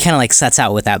I thought he kind of like sets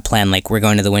out with that plan, like we're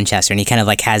going to the Winchester, and he kind of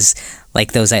like has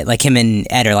like those, like him and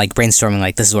Ed are like brainstorming,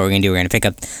 like this is what we're gonna do. We're gonna pick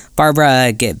up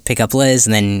Barbara, pick up Liz,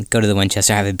 and then go to the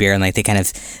Winchester, have a beer, and like they kind of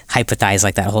hypothesize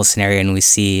like that whole scenario, and we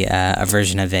see a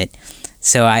version of it.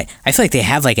 So I feel like they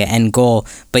have like an end goal,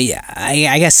 but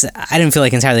I guess I didn't feel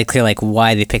like entirely clear like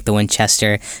why they picked the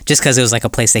Winchester, just because it was like a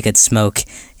place they could smoke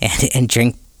and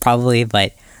drink probably,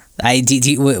 but.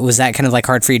 Was that kind of like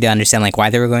hard for you to understand like why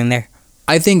they were going there?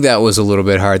 I think that was a little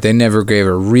bit hard. They never gave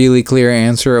a really clear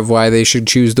answer of why they should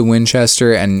choose the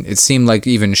Winchester, and it seemed like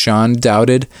even Sean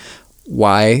doubted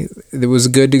why it was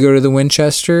good to go to the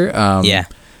Winchester.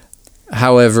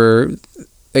 However,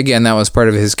 again, that was part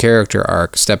of his character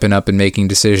arc, stepping up and making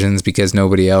decisions because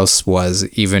nobody else was,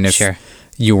 even if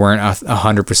you weren't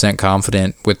 100%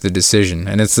 confident with the decision.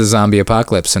 And it's the zombie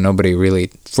apocalypse, so nobody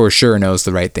really for sure knows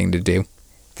the right thing to do.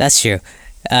 That's true.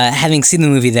 Having seen the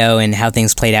movie, though, and how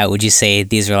things played out, would you say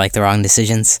these were like the wrong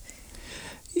decisions?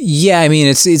 Yeah, I mean,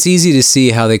 it's easy to see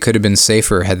how they could have been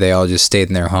safer had they all just stayed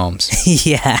in their homes.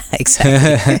 Yeah, exactly.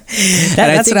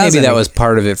 And I think maybe that was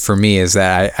part of it for me, is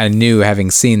that I knew, having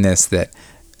seen this, that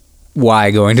why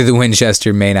going to the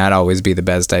Winchester may not always be the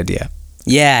best idea.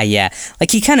 Yeah.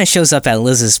 Like he kind of shows up at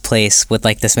Liz's place with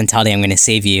like this mentality, I'm going to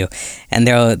save you, and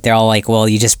they're all like, well,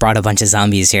 you just brought a bunch of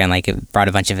zombies here and like it brought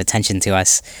a bunch of attention to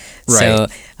us. Right. So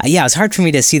it was hard for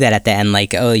me to see that at the end,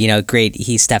 like, oh, great,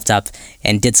 he stepped up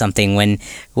and did something, when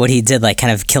what he did like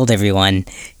kind of killed everyone,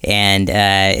 and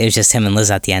it was just him and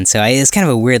Liz at the end. So it's kind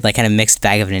of a weird, like kind of mixed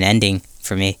bag of an ending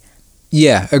for me.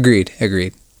 Yeah, agreed.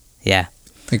 Yeah,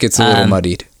 it gets a little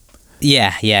muddied.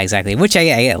 Yeah, exactly. Which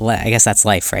I guess that's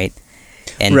life, right?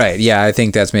 And right, yeah, I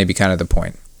think that's maybe kind of the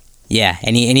point. Yeah,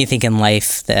 anything in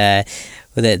life, the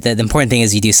important thing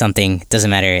is you do something. Doesn't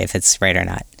matter if it's right or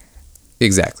not.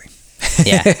 Exactly.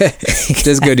 Yeah.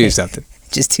 Just go do something.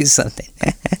 Just do something.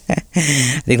 I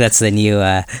think that's the new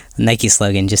Nike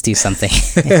slogan, just do something.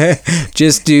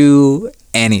 Just do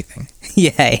anything.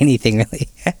 Yeah, anything really.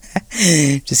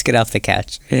 Just get off the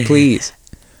couch. Please.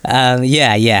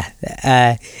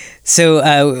 So,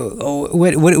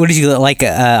 what did you like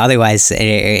otherwise,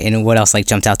 and what else like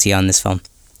jumped out to you on this film?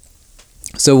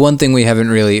 So one thing we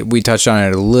touched on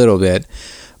it a little bit,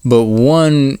 but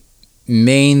one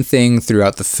main thing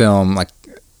throughout the film, like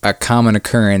a common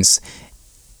occurrence,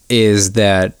 is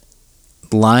that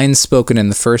lines spoken in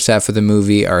the first half of the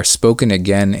movie are spoken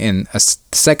again in a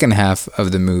second half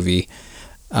of the movie,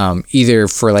 either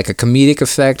for like a comedic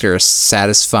effect or a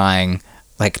satisfying,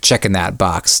 like checking that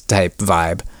box type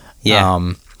vibe.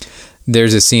 Yeah.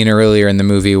 There's a scene earlier in the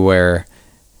movie where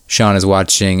Sean is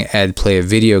watching Ed play a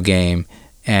video game,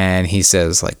 and he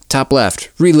says like, top left,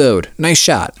 reload, nice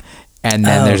shot. And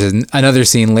then there's another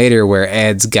scene later where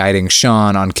Ed's guiding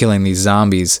Sean on killing these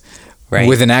zombies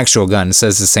with an actual gun.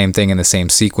 Says the same thing in the same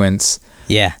sequence.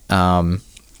 Yeah.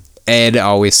 Ed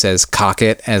always says "cock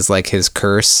it" as like his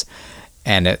curse,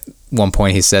 and at one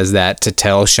point he says that to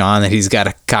tell Sean that he's got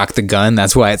to cock the gun.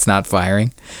 That's why it's not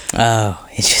firing. Oh,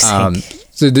 interesting.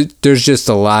 So there's just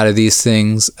a lot of these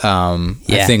things. I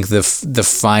think the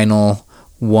final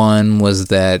one was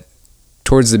that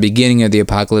towards the beginning of the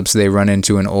apocalypse, they run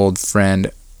into an old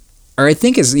friend, or I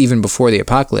think it's even before the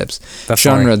apocalypse.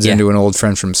 Sean runs into an old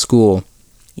friend from school,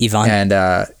 Yvonne,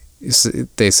 and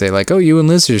they say like, "Oh, you and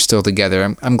Liz are still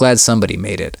together. I'm glad somebody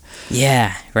made it."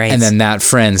 Yeah, right. And then that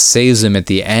friend saves him at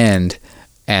the end,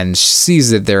 and sees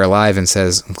that they're alive, and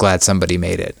says, "I'm glad somebody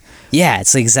made it." Yeah,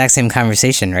 it's the exact same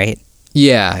conversation, right?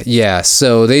 Yeah.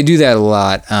 So they do that a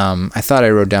lot. I thought I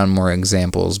wrote down more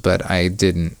examples, but I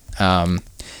didn't.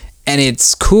 And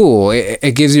it's cool.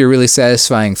 It gives you a really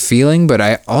satisfying feeling, but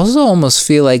I also almost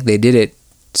feel like they did it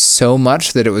so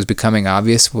much that it was becoming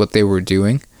obvious what they were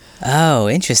doing. Oh,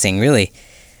 interesting. Really?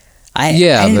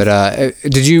 But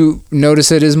did you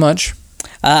notice it as much?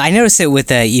 I noticed it with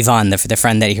Yvonne, the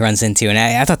friend that he runs into, and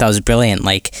I thought that was brilliant,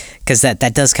 like, because that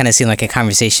does kind of seem like a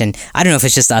conversation. I don't know if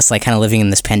it's just us, like, kind of living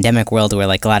in this pandemic world where,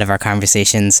 like, a lot of our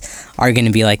conversations are going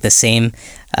to be, like, the same,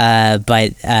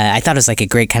 but I thought it was, like, a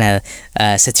great kind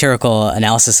of satirical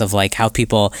analysis of, like, how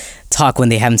people talk when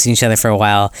they haven't seen each other for a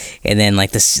while, and then,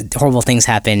 like, this horrible things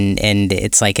happen, and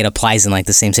it's, like, it applies in, like,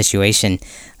 the same situation.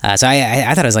 So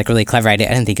I thought it was, like, really clever. I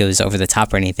didn't think it was over the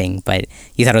top or anything, but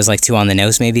you thought it was, like, too on the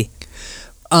nose, maybe?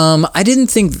 I didn't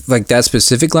think like that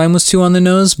specific line was too on the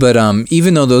nose, but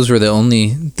even though those are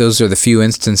the few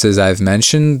instances I've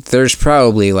mentioned, there's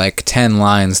probably like 10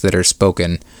 lines that are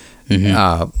spoken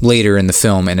later in the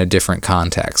film in a different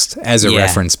context as a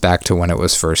reference back to when it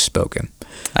was first spoken.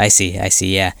 I see,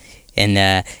 yeah.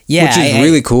 And which is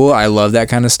really cool. I love that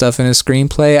kind of stuff in a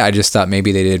screenplay. I just thought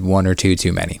maybe they did one or two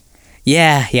too many.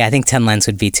 Yeah, I think 10 lines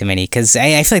would be too many, because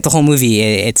I feel like the whole movie,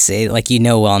 it's like, you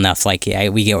know well enough, like,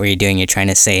 we get what you're doing. You're trying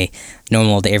to say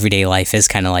normal to everyday life is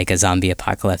kind of like a zombie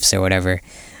apocalypse or whatever.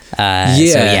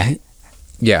 Yeah.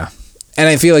 And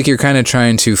I feel like you're kind of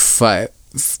trying to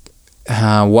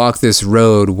walk this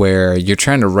road where you're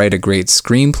trying to write a great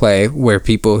screenplay where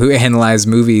people who analyze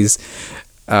movies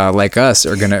like us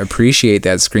are going to appreciate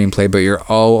that screenplay, but you're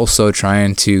also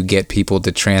trying to get people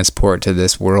to transport to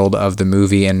this world of the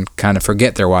movie and kind of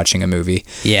forget they're watching a movie.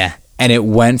 Yeah. And it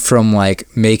went from like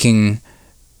making,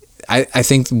 I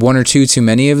think one or two too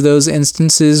many of those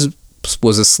instances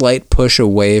was a slight push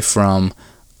away from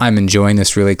I'm enjoying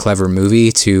this really clever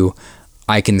movie to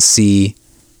I can see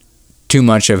too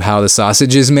much of how the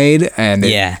sausage is made, and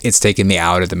it's taken me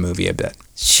out of the movie a bit.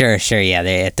 Sure, yeah.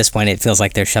 At this point, it feels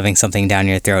like they're shoving something down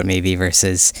your throat, maybe,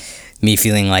 versus me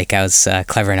feeling like I was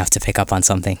clever enough to pick up on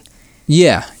something.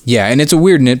 Yeah, and it's a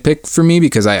weird nitpick for me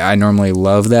because I normally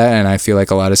love that, and I feel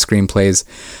like a lot of screenplays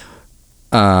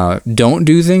don't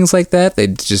do things like that. They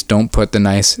just don't put the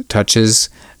nice touches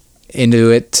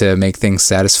into it to make things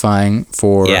satisfying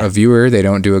for a viewer. They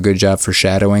don't do a good job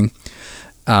foreshadowing.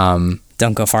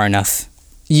 Don't go far enough.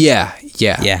 Yeah.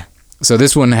 So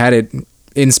this one had it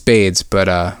in spades, but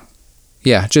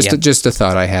just a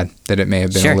thought I had that it may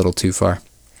have been a little too far.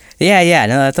 Yeah,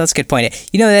 no, that's a good point.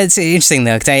 You know, that's interesting,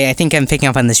 though, because I think I'm picking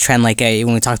up on this trend, like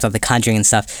when we talked about The Conjuring and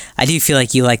stuff. I do feel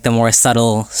like you like the more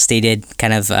subtle, stated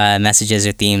kind of messages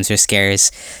or themes or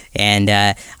scares, and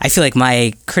I feel like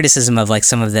my criticism of like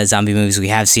some of the zombie movies we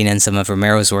have seen in some of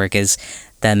Romero's work is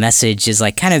the message is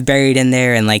like kind of buried in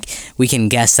there, and like we can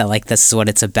guess that like this is what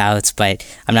it's about, but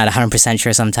I'm not 100%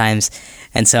 sure sometimes.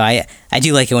 And so I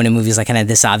do like it when a movie's like kind of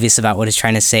this obvious about what it's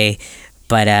trying to say.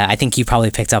 But I think you probably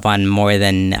picked up on more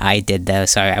than I did, though.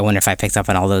 So I wonder if I picked up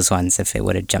on all those ones, if it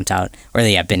would have jumped out, or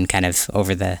been kind of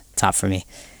over the top for me.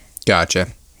 Gotcha.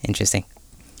 Interesting.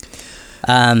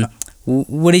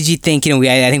 What did you think? You know,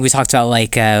 I think we talked about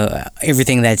like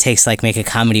everything that it takes to like make a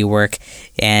comedy work,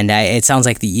 and it sounds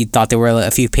like you thought there were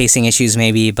a few pacing issues,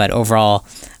 maybe. But overall,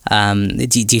 do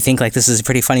you think like this is a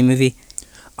pretty funny movie?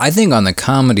 I think on the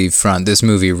comedy front, this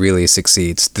movie really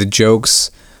succeeds. The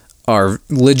jokes are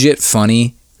legit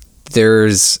funny.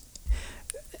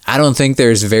 I don't think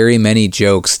there's very many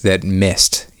jokes that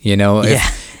missed, you know?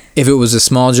 If it was a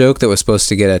small joke that was supposed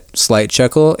to get a slight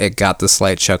chuckle, it got the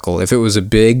slight chuckle. If it was a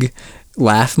big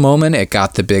laugh moment, it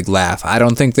got the big laugh. I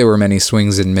don't think there were many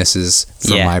swings and misses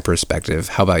from my perspective.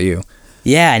 How about you?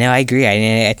 Yeah, no, I agree.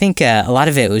 I think a lot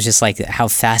of it was just like how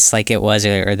fast like it was,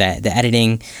 or the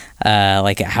editing,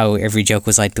 like how every joke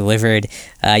was like delivered.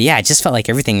 Yeah, it just felt like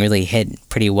everything really hit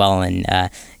pretty well, and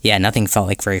yeah, nothing felt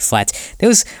like very flat. There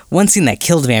was one scene that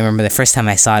killed me. I remember the first time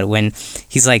I saw it when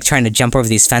he's like trying to jump over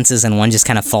these fences and one just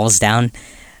kind of falls down.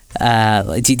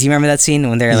 Do you remember that scene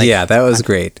when they're like? Yeah, that was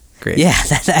great. Great. Yeah,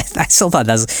 I still thought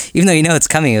that was, even though you know it's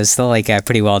coming, it was still like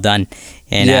pretty well done,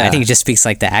 and Yeah. I think it just speaks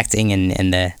like the acting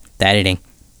and the editing.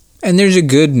 And there's a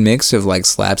good mix of like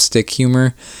slapstick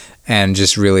humor and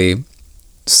just really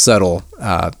subtle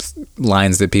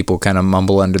lines that people kind of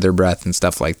mumble under their breath and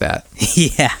stuff like that.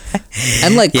 Yeah.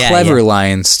 And like Yeah, clever yeah.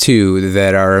 lines too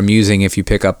that are amusing if you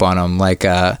pick up on them. Like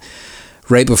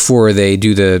right before they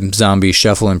do the zombie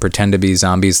shuffle and pretend to be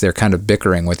zombies, they're kind of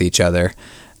bickering with each other.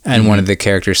 And one of the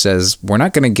characters says, "We're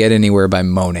not going to get anywhere by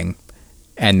moaning."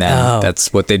 And then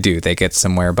that's what they do. They get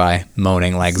somewhere by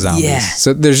moaning like zombies. Yeah.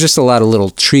 So there's just a lot of little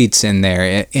treats in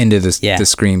there into the Yeah.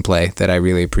 screenplay that I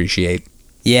really appreciate.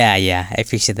 Yeah, I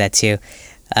appreciate that too.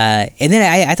 And then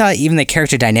I thought even the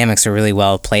character dynamics were really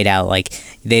well played out. Like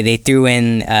they threw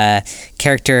in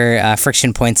character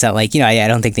friction points that, like, you know, I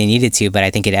don't think they needed to, but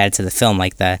I think it added to the film.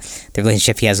 Like the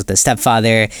relationship he has with the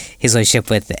stepfather, his relationship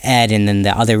with Ed, and then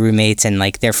the other roommates, and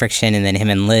like their friction, and then him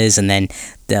and Liz, and then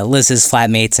the Liz's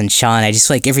flatmates and Sean. I just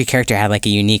feel like every character had like a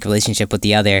unique relationship with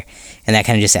the other, and that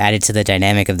kind of just added to the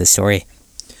dynamic of the story.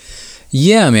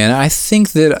 Yeah, man. I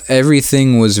think that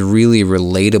everything was really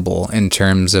relatable in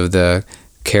terms of the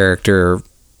character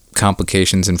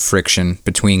complications and friction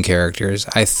between characters.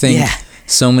 I think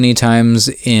so many times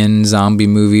in zombie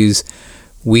movies,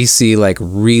 we see like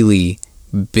really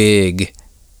big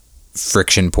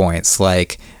friction points,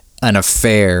 like an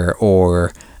affair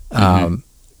or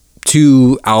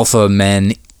two alpha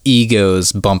men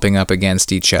egos bumping up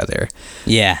against each other.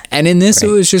 Yeah. And in this, it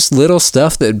was just little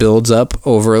stuff that builds up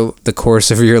over the course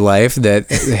of your life that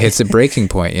hits a breaking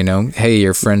point, you know? Hey,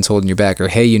 your friend's holding you back, or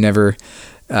hey, you never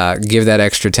give that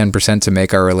extra 10% to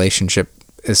make our relationship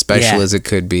as special as it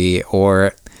could be,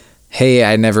 or hey,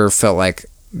 I never felt like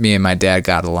me and my dad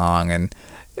got along, and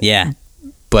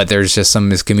but there's just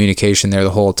some miscommunication there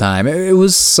the whole time. It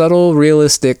was subtle,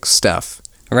 realistic stuff.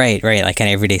 Right, like kind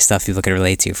of everyday stuff people could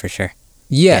relate to, for sure.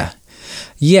 Yeah,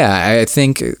 I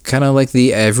think kind of like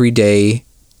the everyday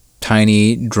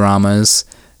tiny dramas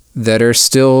that are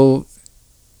still,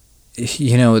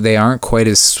 you know, they aren't quite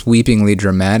as sweepingly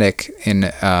dramatic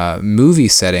in a movie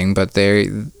setting, but they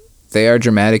are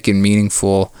dramatic and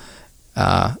meaningful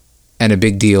and a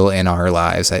big deal in our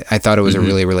lives. I thought it was a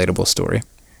really relatable story.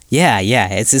 Yeah.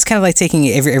 It's kind of like taking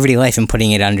everyday life and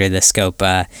putting it under the scope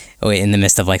in the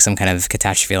midst of like some kind of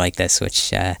catastrophe like this,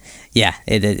 which I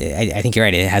think you're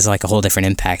right. It has like a whole different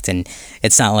impact, and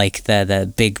it's not like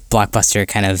the big blockbuster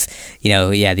kind of, you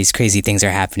know, these crazy things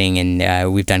are happening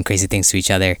and we've done crazy things to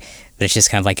each other, but it's just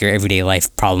kind of like your everyday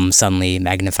life problems suddenly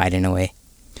magnified in a way.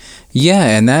 Yeah,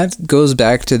 and that goes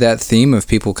back to that theme of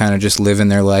people kind of just living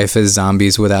their life as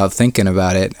zombies without thinking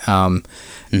about it,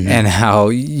 and how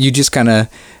you just kind of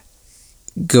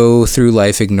go through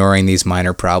life ignoring these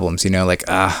minor problems, you know, like,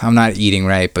 I'm not eating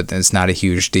right, but it's not a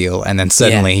huge deal. And then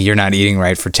suddenly you're not eating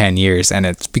right for 10 years and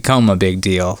it's become a big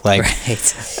deal. Like,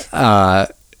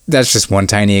 that's just one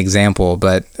tiny example.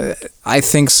 But I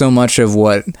think so much of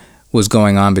what was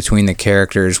going on between the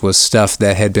characters was stuff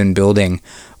that had been building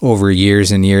over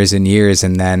years and years and years.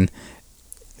 And then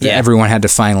everyone had to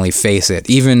finally face it.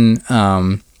 Even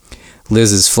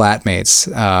Liz's flatmates,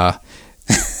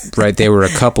 right, they were a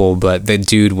couple, but the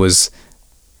dude was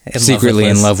secretly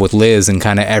in love with Liz, and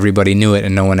kind of everybody knew it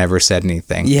and no one ever said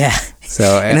anything.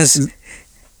 So and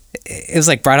it was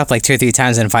like brought up like 2 or 3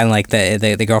 times, and finally like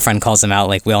the girlfriend calls him out,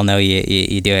 like, we all know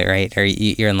you do it, right? Or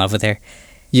you're in love with her.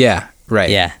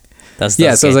 Right. So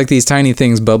it's like these tiny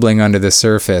things bubbling under the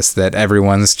surface that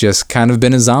everyone's just kind of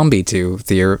been a zombie to,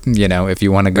 you know, if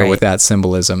you want to go with that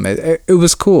symbolism. It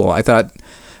was cool. I thought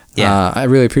I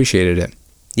really appreciated it.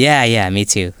 Yeah, me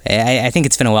too. I think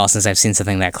it's been a while since I've seen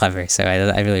something that clever, so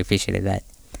I really appreciated that.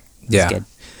 Good.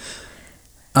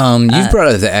 You've brought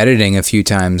up the editing a few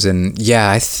times, and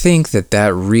I think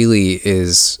that really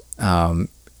is,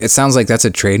 it sounds like that's a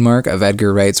trademark of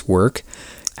Edgar Wright's work.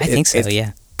 I think so,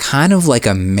 Kind of like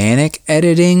a manic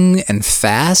editing and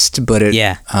fast, but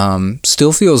it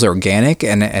still feels organic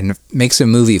and makes a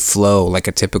movie flow like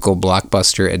a typical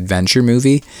blockbuster adventure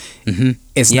movie.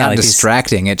 It's not like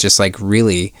distracting. It just like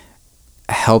really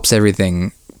helps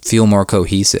everything feel more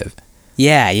cohesive.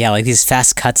 Like these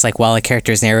fast cuts, like while a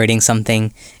character is narrating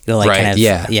something, it'll like kind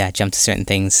of jump to certain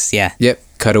things.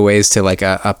 Cutaways to like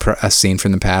a scene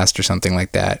from the past or something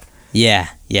like that.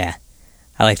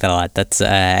 I like that a lot. That's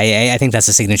I think that's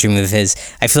a signature move of his.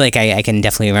 I feel like I can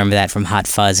definitely remember that from Hot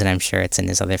Fuzz, and I'm sure it's in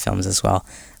his other films as well.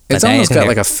 It's almost got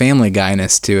like a Family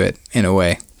Guy-ness to it in a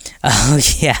way. Oh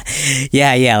yeah.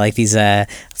 Like these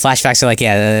flashbacks are like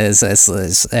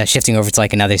shifting over to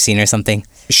like another scene or something.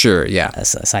 Sure, yeah. A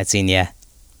side scene, yeah.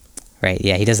 Right,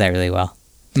 yeah. He does that really well.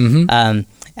 Mm-hmm.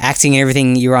 Acting and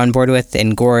everything you were on board with,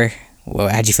 and gore.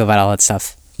 How'd you feel about all that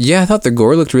stuff? Yeah, I thought the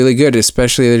gore looked really good,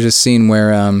 especially there's a scene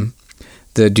where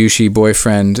the douchey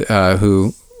boyfriend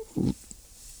who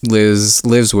Liz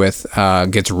lives with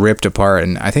gets ripped apart,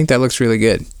 and I think that looks really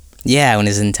good. Yeah, when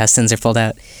his intestines are pulled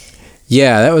out.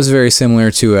 Yeah, that was very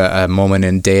similar to a moment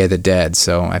in Day of the Dead,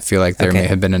 so I feel like there may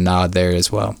have been a nod there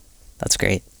as well. That's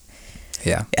great.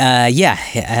 Yeah.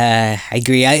 I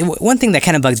agree. One thing that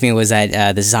kind of bugs me was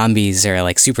that the zombies are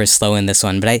like super slow in this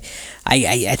one, but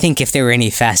I think if they were any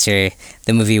faster,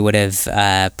 the movie would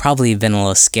have probably been a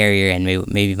little scarier and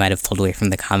maybe might have pulled away from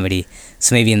the comedy.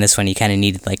 So maybe in this one you kind of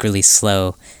needed like really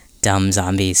slow, dumb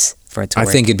zombies for it to work.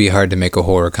 I think it'd be hard to make a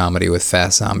horror comedy with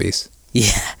fast zombies.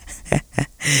 Yeah.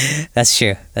 That's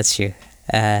true.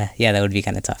 Yeah, that would be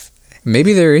kind of tough.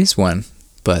 Maybe there is one,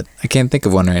 but I can't think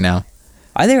of one right now.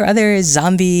 Are there other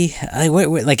zombie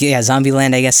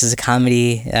Zombieland? I guess is a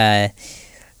comedy.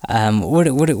 What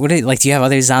like? Do you have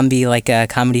other zombie like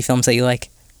comedy films that you like?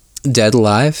 Dead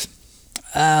Alive.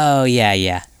 Oh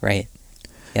yeah, right.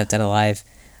 Yep, Dead Alive.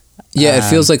 Yeah, it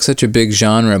feels like such a big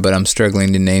genre, but I'm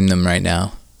struggling to name them right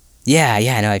now. Yeah,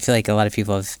 I know. I feel like a lot of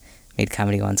people have made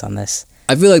comedy ones on this.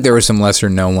 I feel like there were some lesser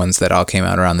known ones that all came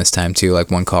out around this time too, like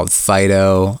one called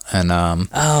Fido, and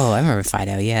oh, I remember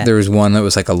Fido. Yeah. There was one that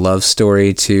was like a love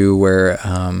story too, where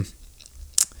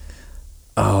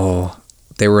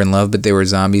they were in love but they were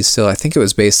zombies still. I think it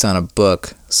was based on a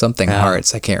book, something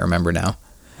Hearts. I can't remember now.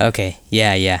 Okay.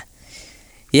 Yeah.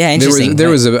 Interesting. There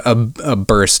was a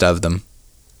burst of them.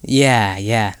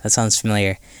 Yeah. That sounds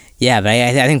familiar. Yeah, but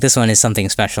I think this one is something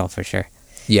special for sure.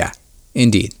 Yeah,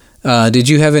 indeed. Did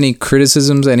you have any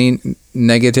criticisms, any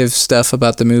negative stuff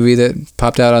about the movie that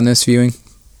popped out on this viewing?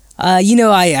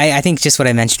 I think just what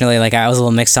I mentioned earlier, like I was a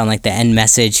little mixed on like the end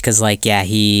message because like, yeah,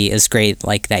 he is great,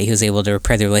 like that he was able to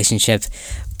repair the relationship.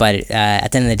 But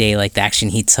at the end of the day, like the action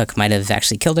he took might have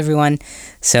actually killed everyone.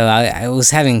 So I was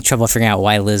having trouble figuring out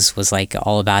why Liz was like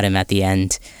all about him at the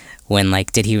end when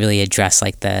like, did he really address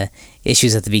like the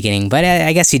issues at the beginning? But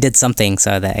I guess he did something,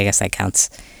 so that I guess that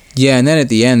counts. Yeah, and then at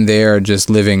the end, they are just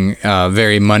living a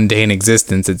very mundane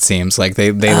existence, it seems. Like,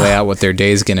 they lay out what their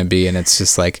day's going to be, and it's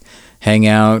just like, hang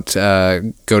out,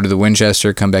 go to the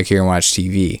Winchester, come back here and watch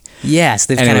TV. Yeah, so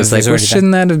they've and kind it was like, well,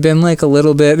 shouldn't that have been like a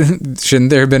little bit, shouldn't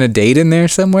there have been a date in there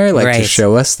somewhere? Like, to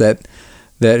show us that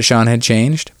Sean had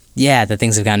changed? Yeah, that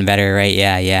things have gotten better, right?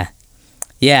 Yeah.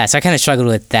 Yeah, so I kind of struggled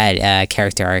with that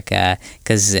character arc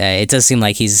because it does seem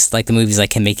like he's, like, the movie's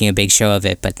like him making a big show of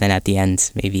it, but then at the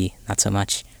end, maybe not so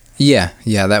much. Yeah,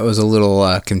 that was a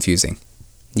little confusing.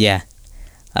 Yeah.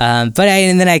 But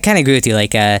then I kind of agree with you.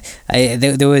 Like,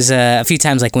 there was a few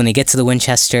times, like, when they get to the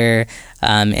Winchester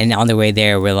and on their way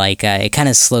there, where, like, it kind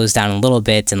of slows down a little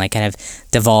bit and, like, kind of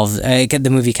the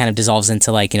movie kind of dissolves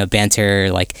into, like, banter,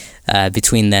 like,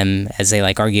 between them as they,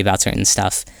 like, argue about certain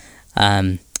stuff,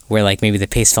 where, like, maybe the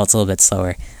pace felt a little bit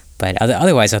slower. But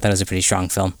otherwise, I thought it was a pretty strong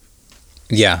film.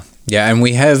 Yeah, and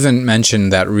we haven't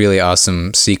mentioned that really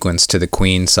awesome sequence to the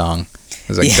Queen song. It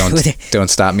was like, don't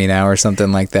stop me now or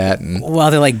something like that. And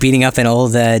while they're like beating up an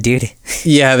old dude.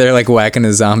 Yeah, they're like whacking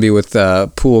a zombie with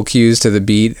pool cues to the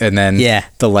beat, and then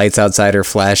the lights outside are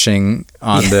flashing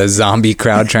on the zombie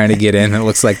crowd trying to get in. It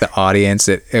looks like the audience.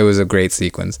 It was a great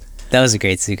sequence. That was a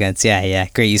great sequence. Yeah.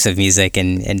 Great use of music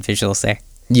and visuals there.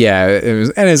 Yeah,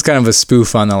 it was kind of a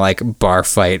spoof on the like bar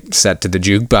fight set to the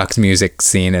jukebox music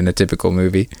scene in a typical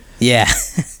movie. Yeah.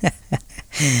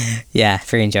 Yeah,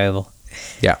 very enjoyable.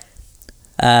 Yeah.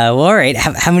 Well, all right.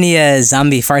 How many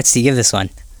zombie farts do you give this one?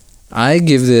 I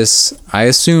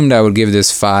assumed I would give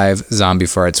this 5 zombie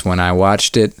farts when I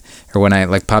watched it, or when I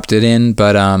like popped it in,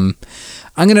 but I'm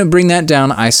going to bring that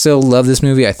down. I still love this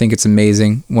movie. I think it's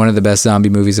amazing. One of the best zombie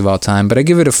movies of all time, but I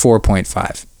give it a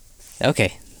 4.5.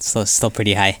 Okay. So it's still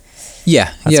pretty high.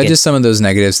 Yeah. That's good. Just some of those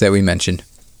negatives that we mentioned.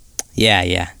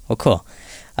 Yeah. Well, cool.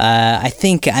 I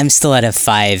think I'm still at a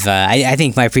 5. I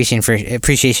think my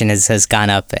appreciation has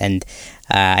gone up, and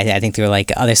I think there were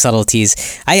like other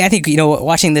subtleties. I think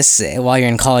watching this while you're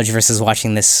in college versus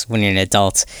watching this when you're an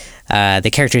adult, the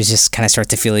characters just kind of start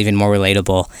to feel even more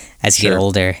relatable as you get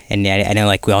older. And I know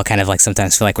like we all kind of like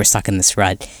sometimes feel like we're stuck in this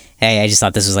rut. I just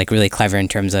thought this was like really clever in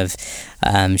terms of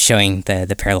showing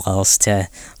the parallels to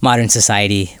modern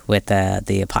society with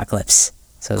the apocalypse.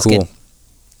 So it was good.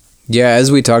 Yeah,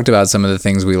 as we talked about some of the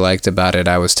things we liked about it,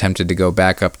 I was tempted to go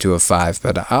back up to a 5,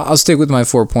 but I'll stick with my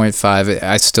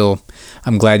 4.5.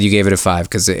 I'm glad you gave it a 5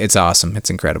 because it's awesome. It's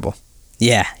incredible.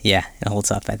 Yeah, it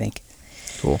holds up, I think.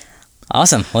 Cool.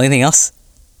 Awesome. Well, anything else?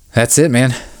 That's it,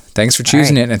 man. Thanks for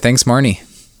choosing it, and thanks, Marnie.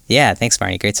 Yeah, thanks,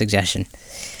 Marnie. Great suggestion.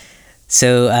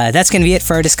 So that's going to be it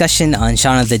for our discussion on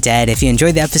Shaun of the Dead. If you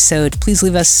enjoyed the episode, please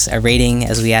leave us a rating,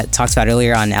 as we talked about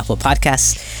earlier, on Apple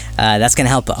Podcasts. That's going to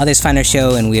help others find our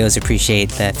show, and we always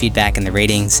appreciate the feedback and the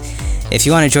ratings. If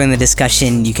you want to join the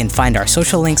discussion, you can find our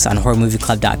social links on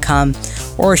horrormovieclub.com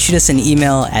or shoot us an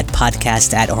email at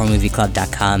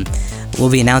podcast@horrormovieclub.com. We'll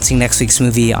be announcing next week's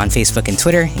movie on Facebook and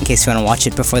Twitter in case you want to watch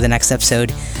it before the next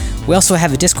episode. We also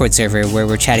have a Discord server where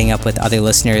we're chatting up with other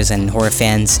listeners and horror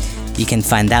fans. You can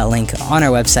find that link on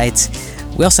our website.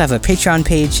 We also have a Patreon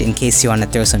page in case you want to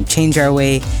throw some change our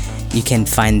way. You can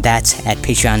find that at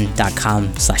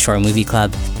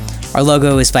patreon.com/horrormovieclub. Our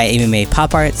logo is by Amy Mae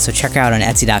Pop Art, so check her out on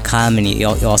Etsy.com, and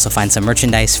you'll also find some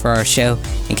merchandise for our show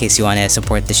in case you want to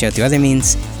support the show through other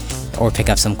means or pick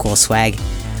up some cool swag.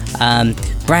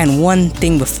 Brian, one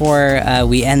thing before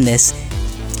we end this,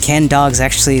 can dogs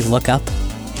actually look up?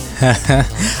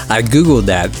 I googled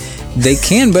that. They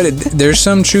can, but there's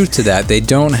some truth to that. They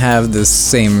don't have the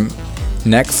same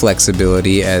neck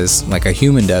flexibility as like a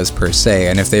human does per se,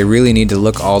 and if they really need to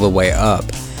look all the way up,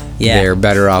 they're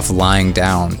better off lying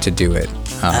down to do it.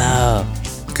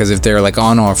 Because if they're like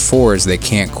on all fours, they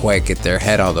can't quite get their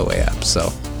head all the way up.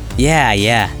 So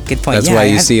yeah, good point. That's why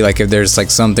you see, like, if there's like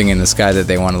something in the sky that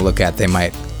they want to look at, they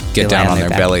might get down on their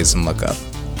bellies and look up.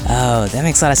 Oh, that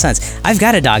makes a lot of sense. I've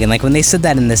got a dog, and like when they said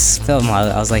that in this film,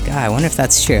 I was like, I wonder if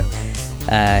that's true.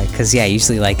 Because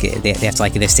usually like they have to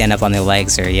like either stand up on their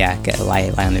legs or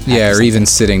lie on their back. Yeah, or even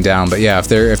sitting down. But yeah, if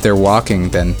they're walking,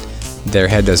 then their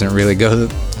head doesn't really go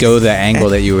the angle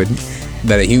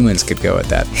that a humans could go at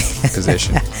that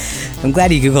position. I'm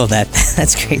glad you googled that.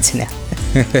 That's great to know.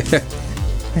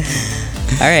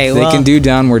 All right, they can do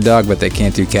downward dog, but they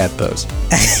can't do cat pose.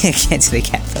 Can't do the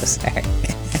cat pose. All right.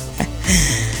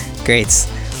 Great.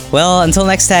 Well, until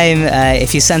next time,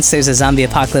 if you sense there's a zombie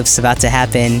apocalypse about to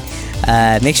happen,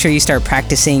 make sure you start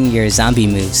practicing your zombie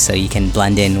moves so you can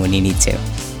blend in when you need to.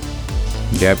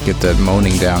 Yep, get the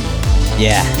moaning down.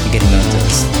 Yeah, you get to moan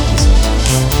those.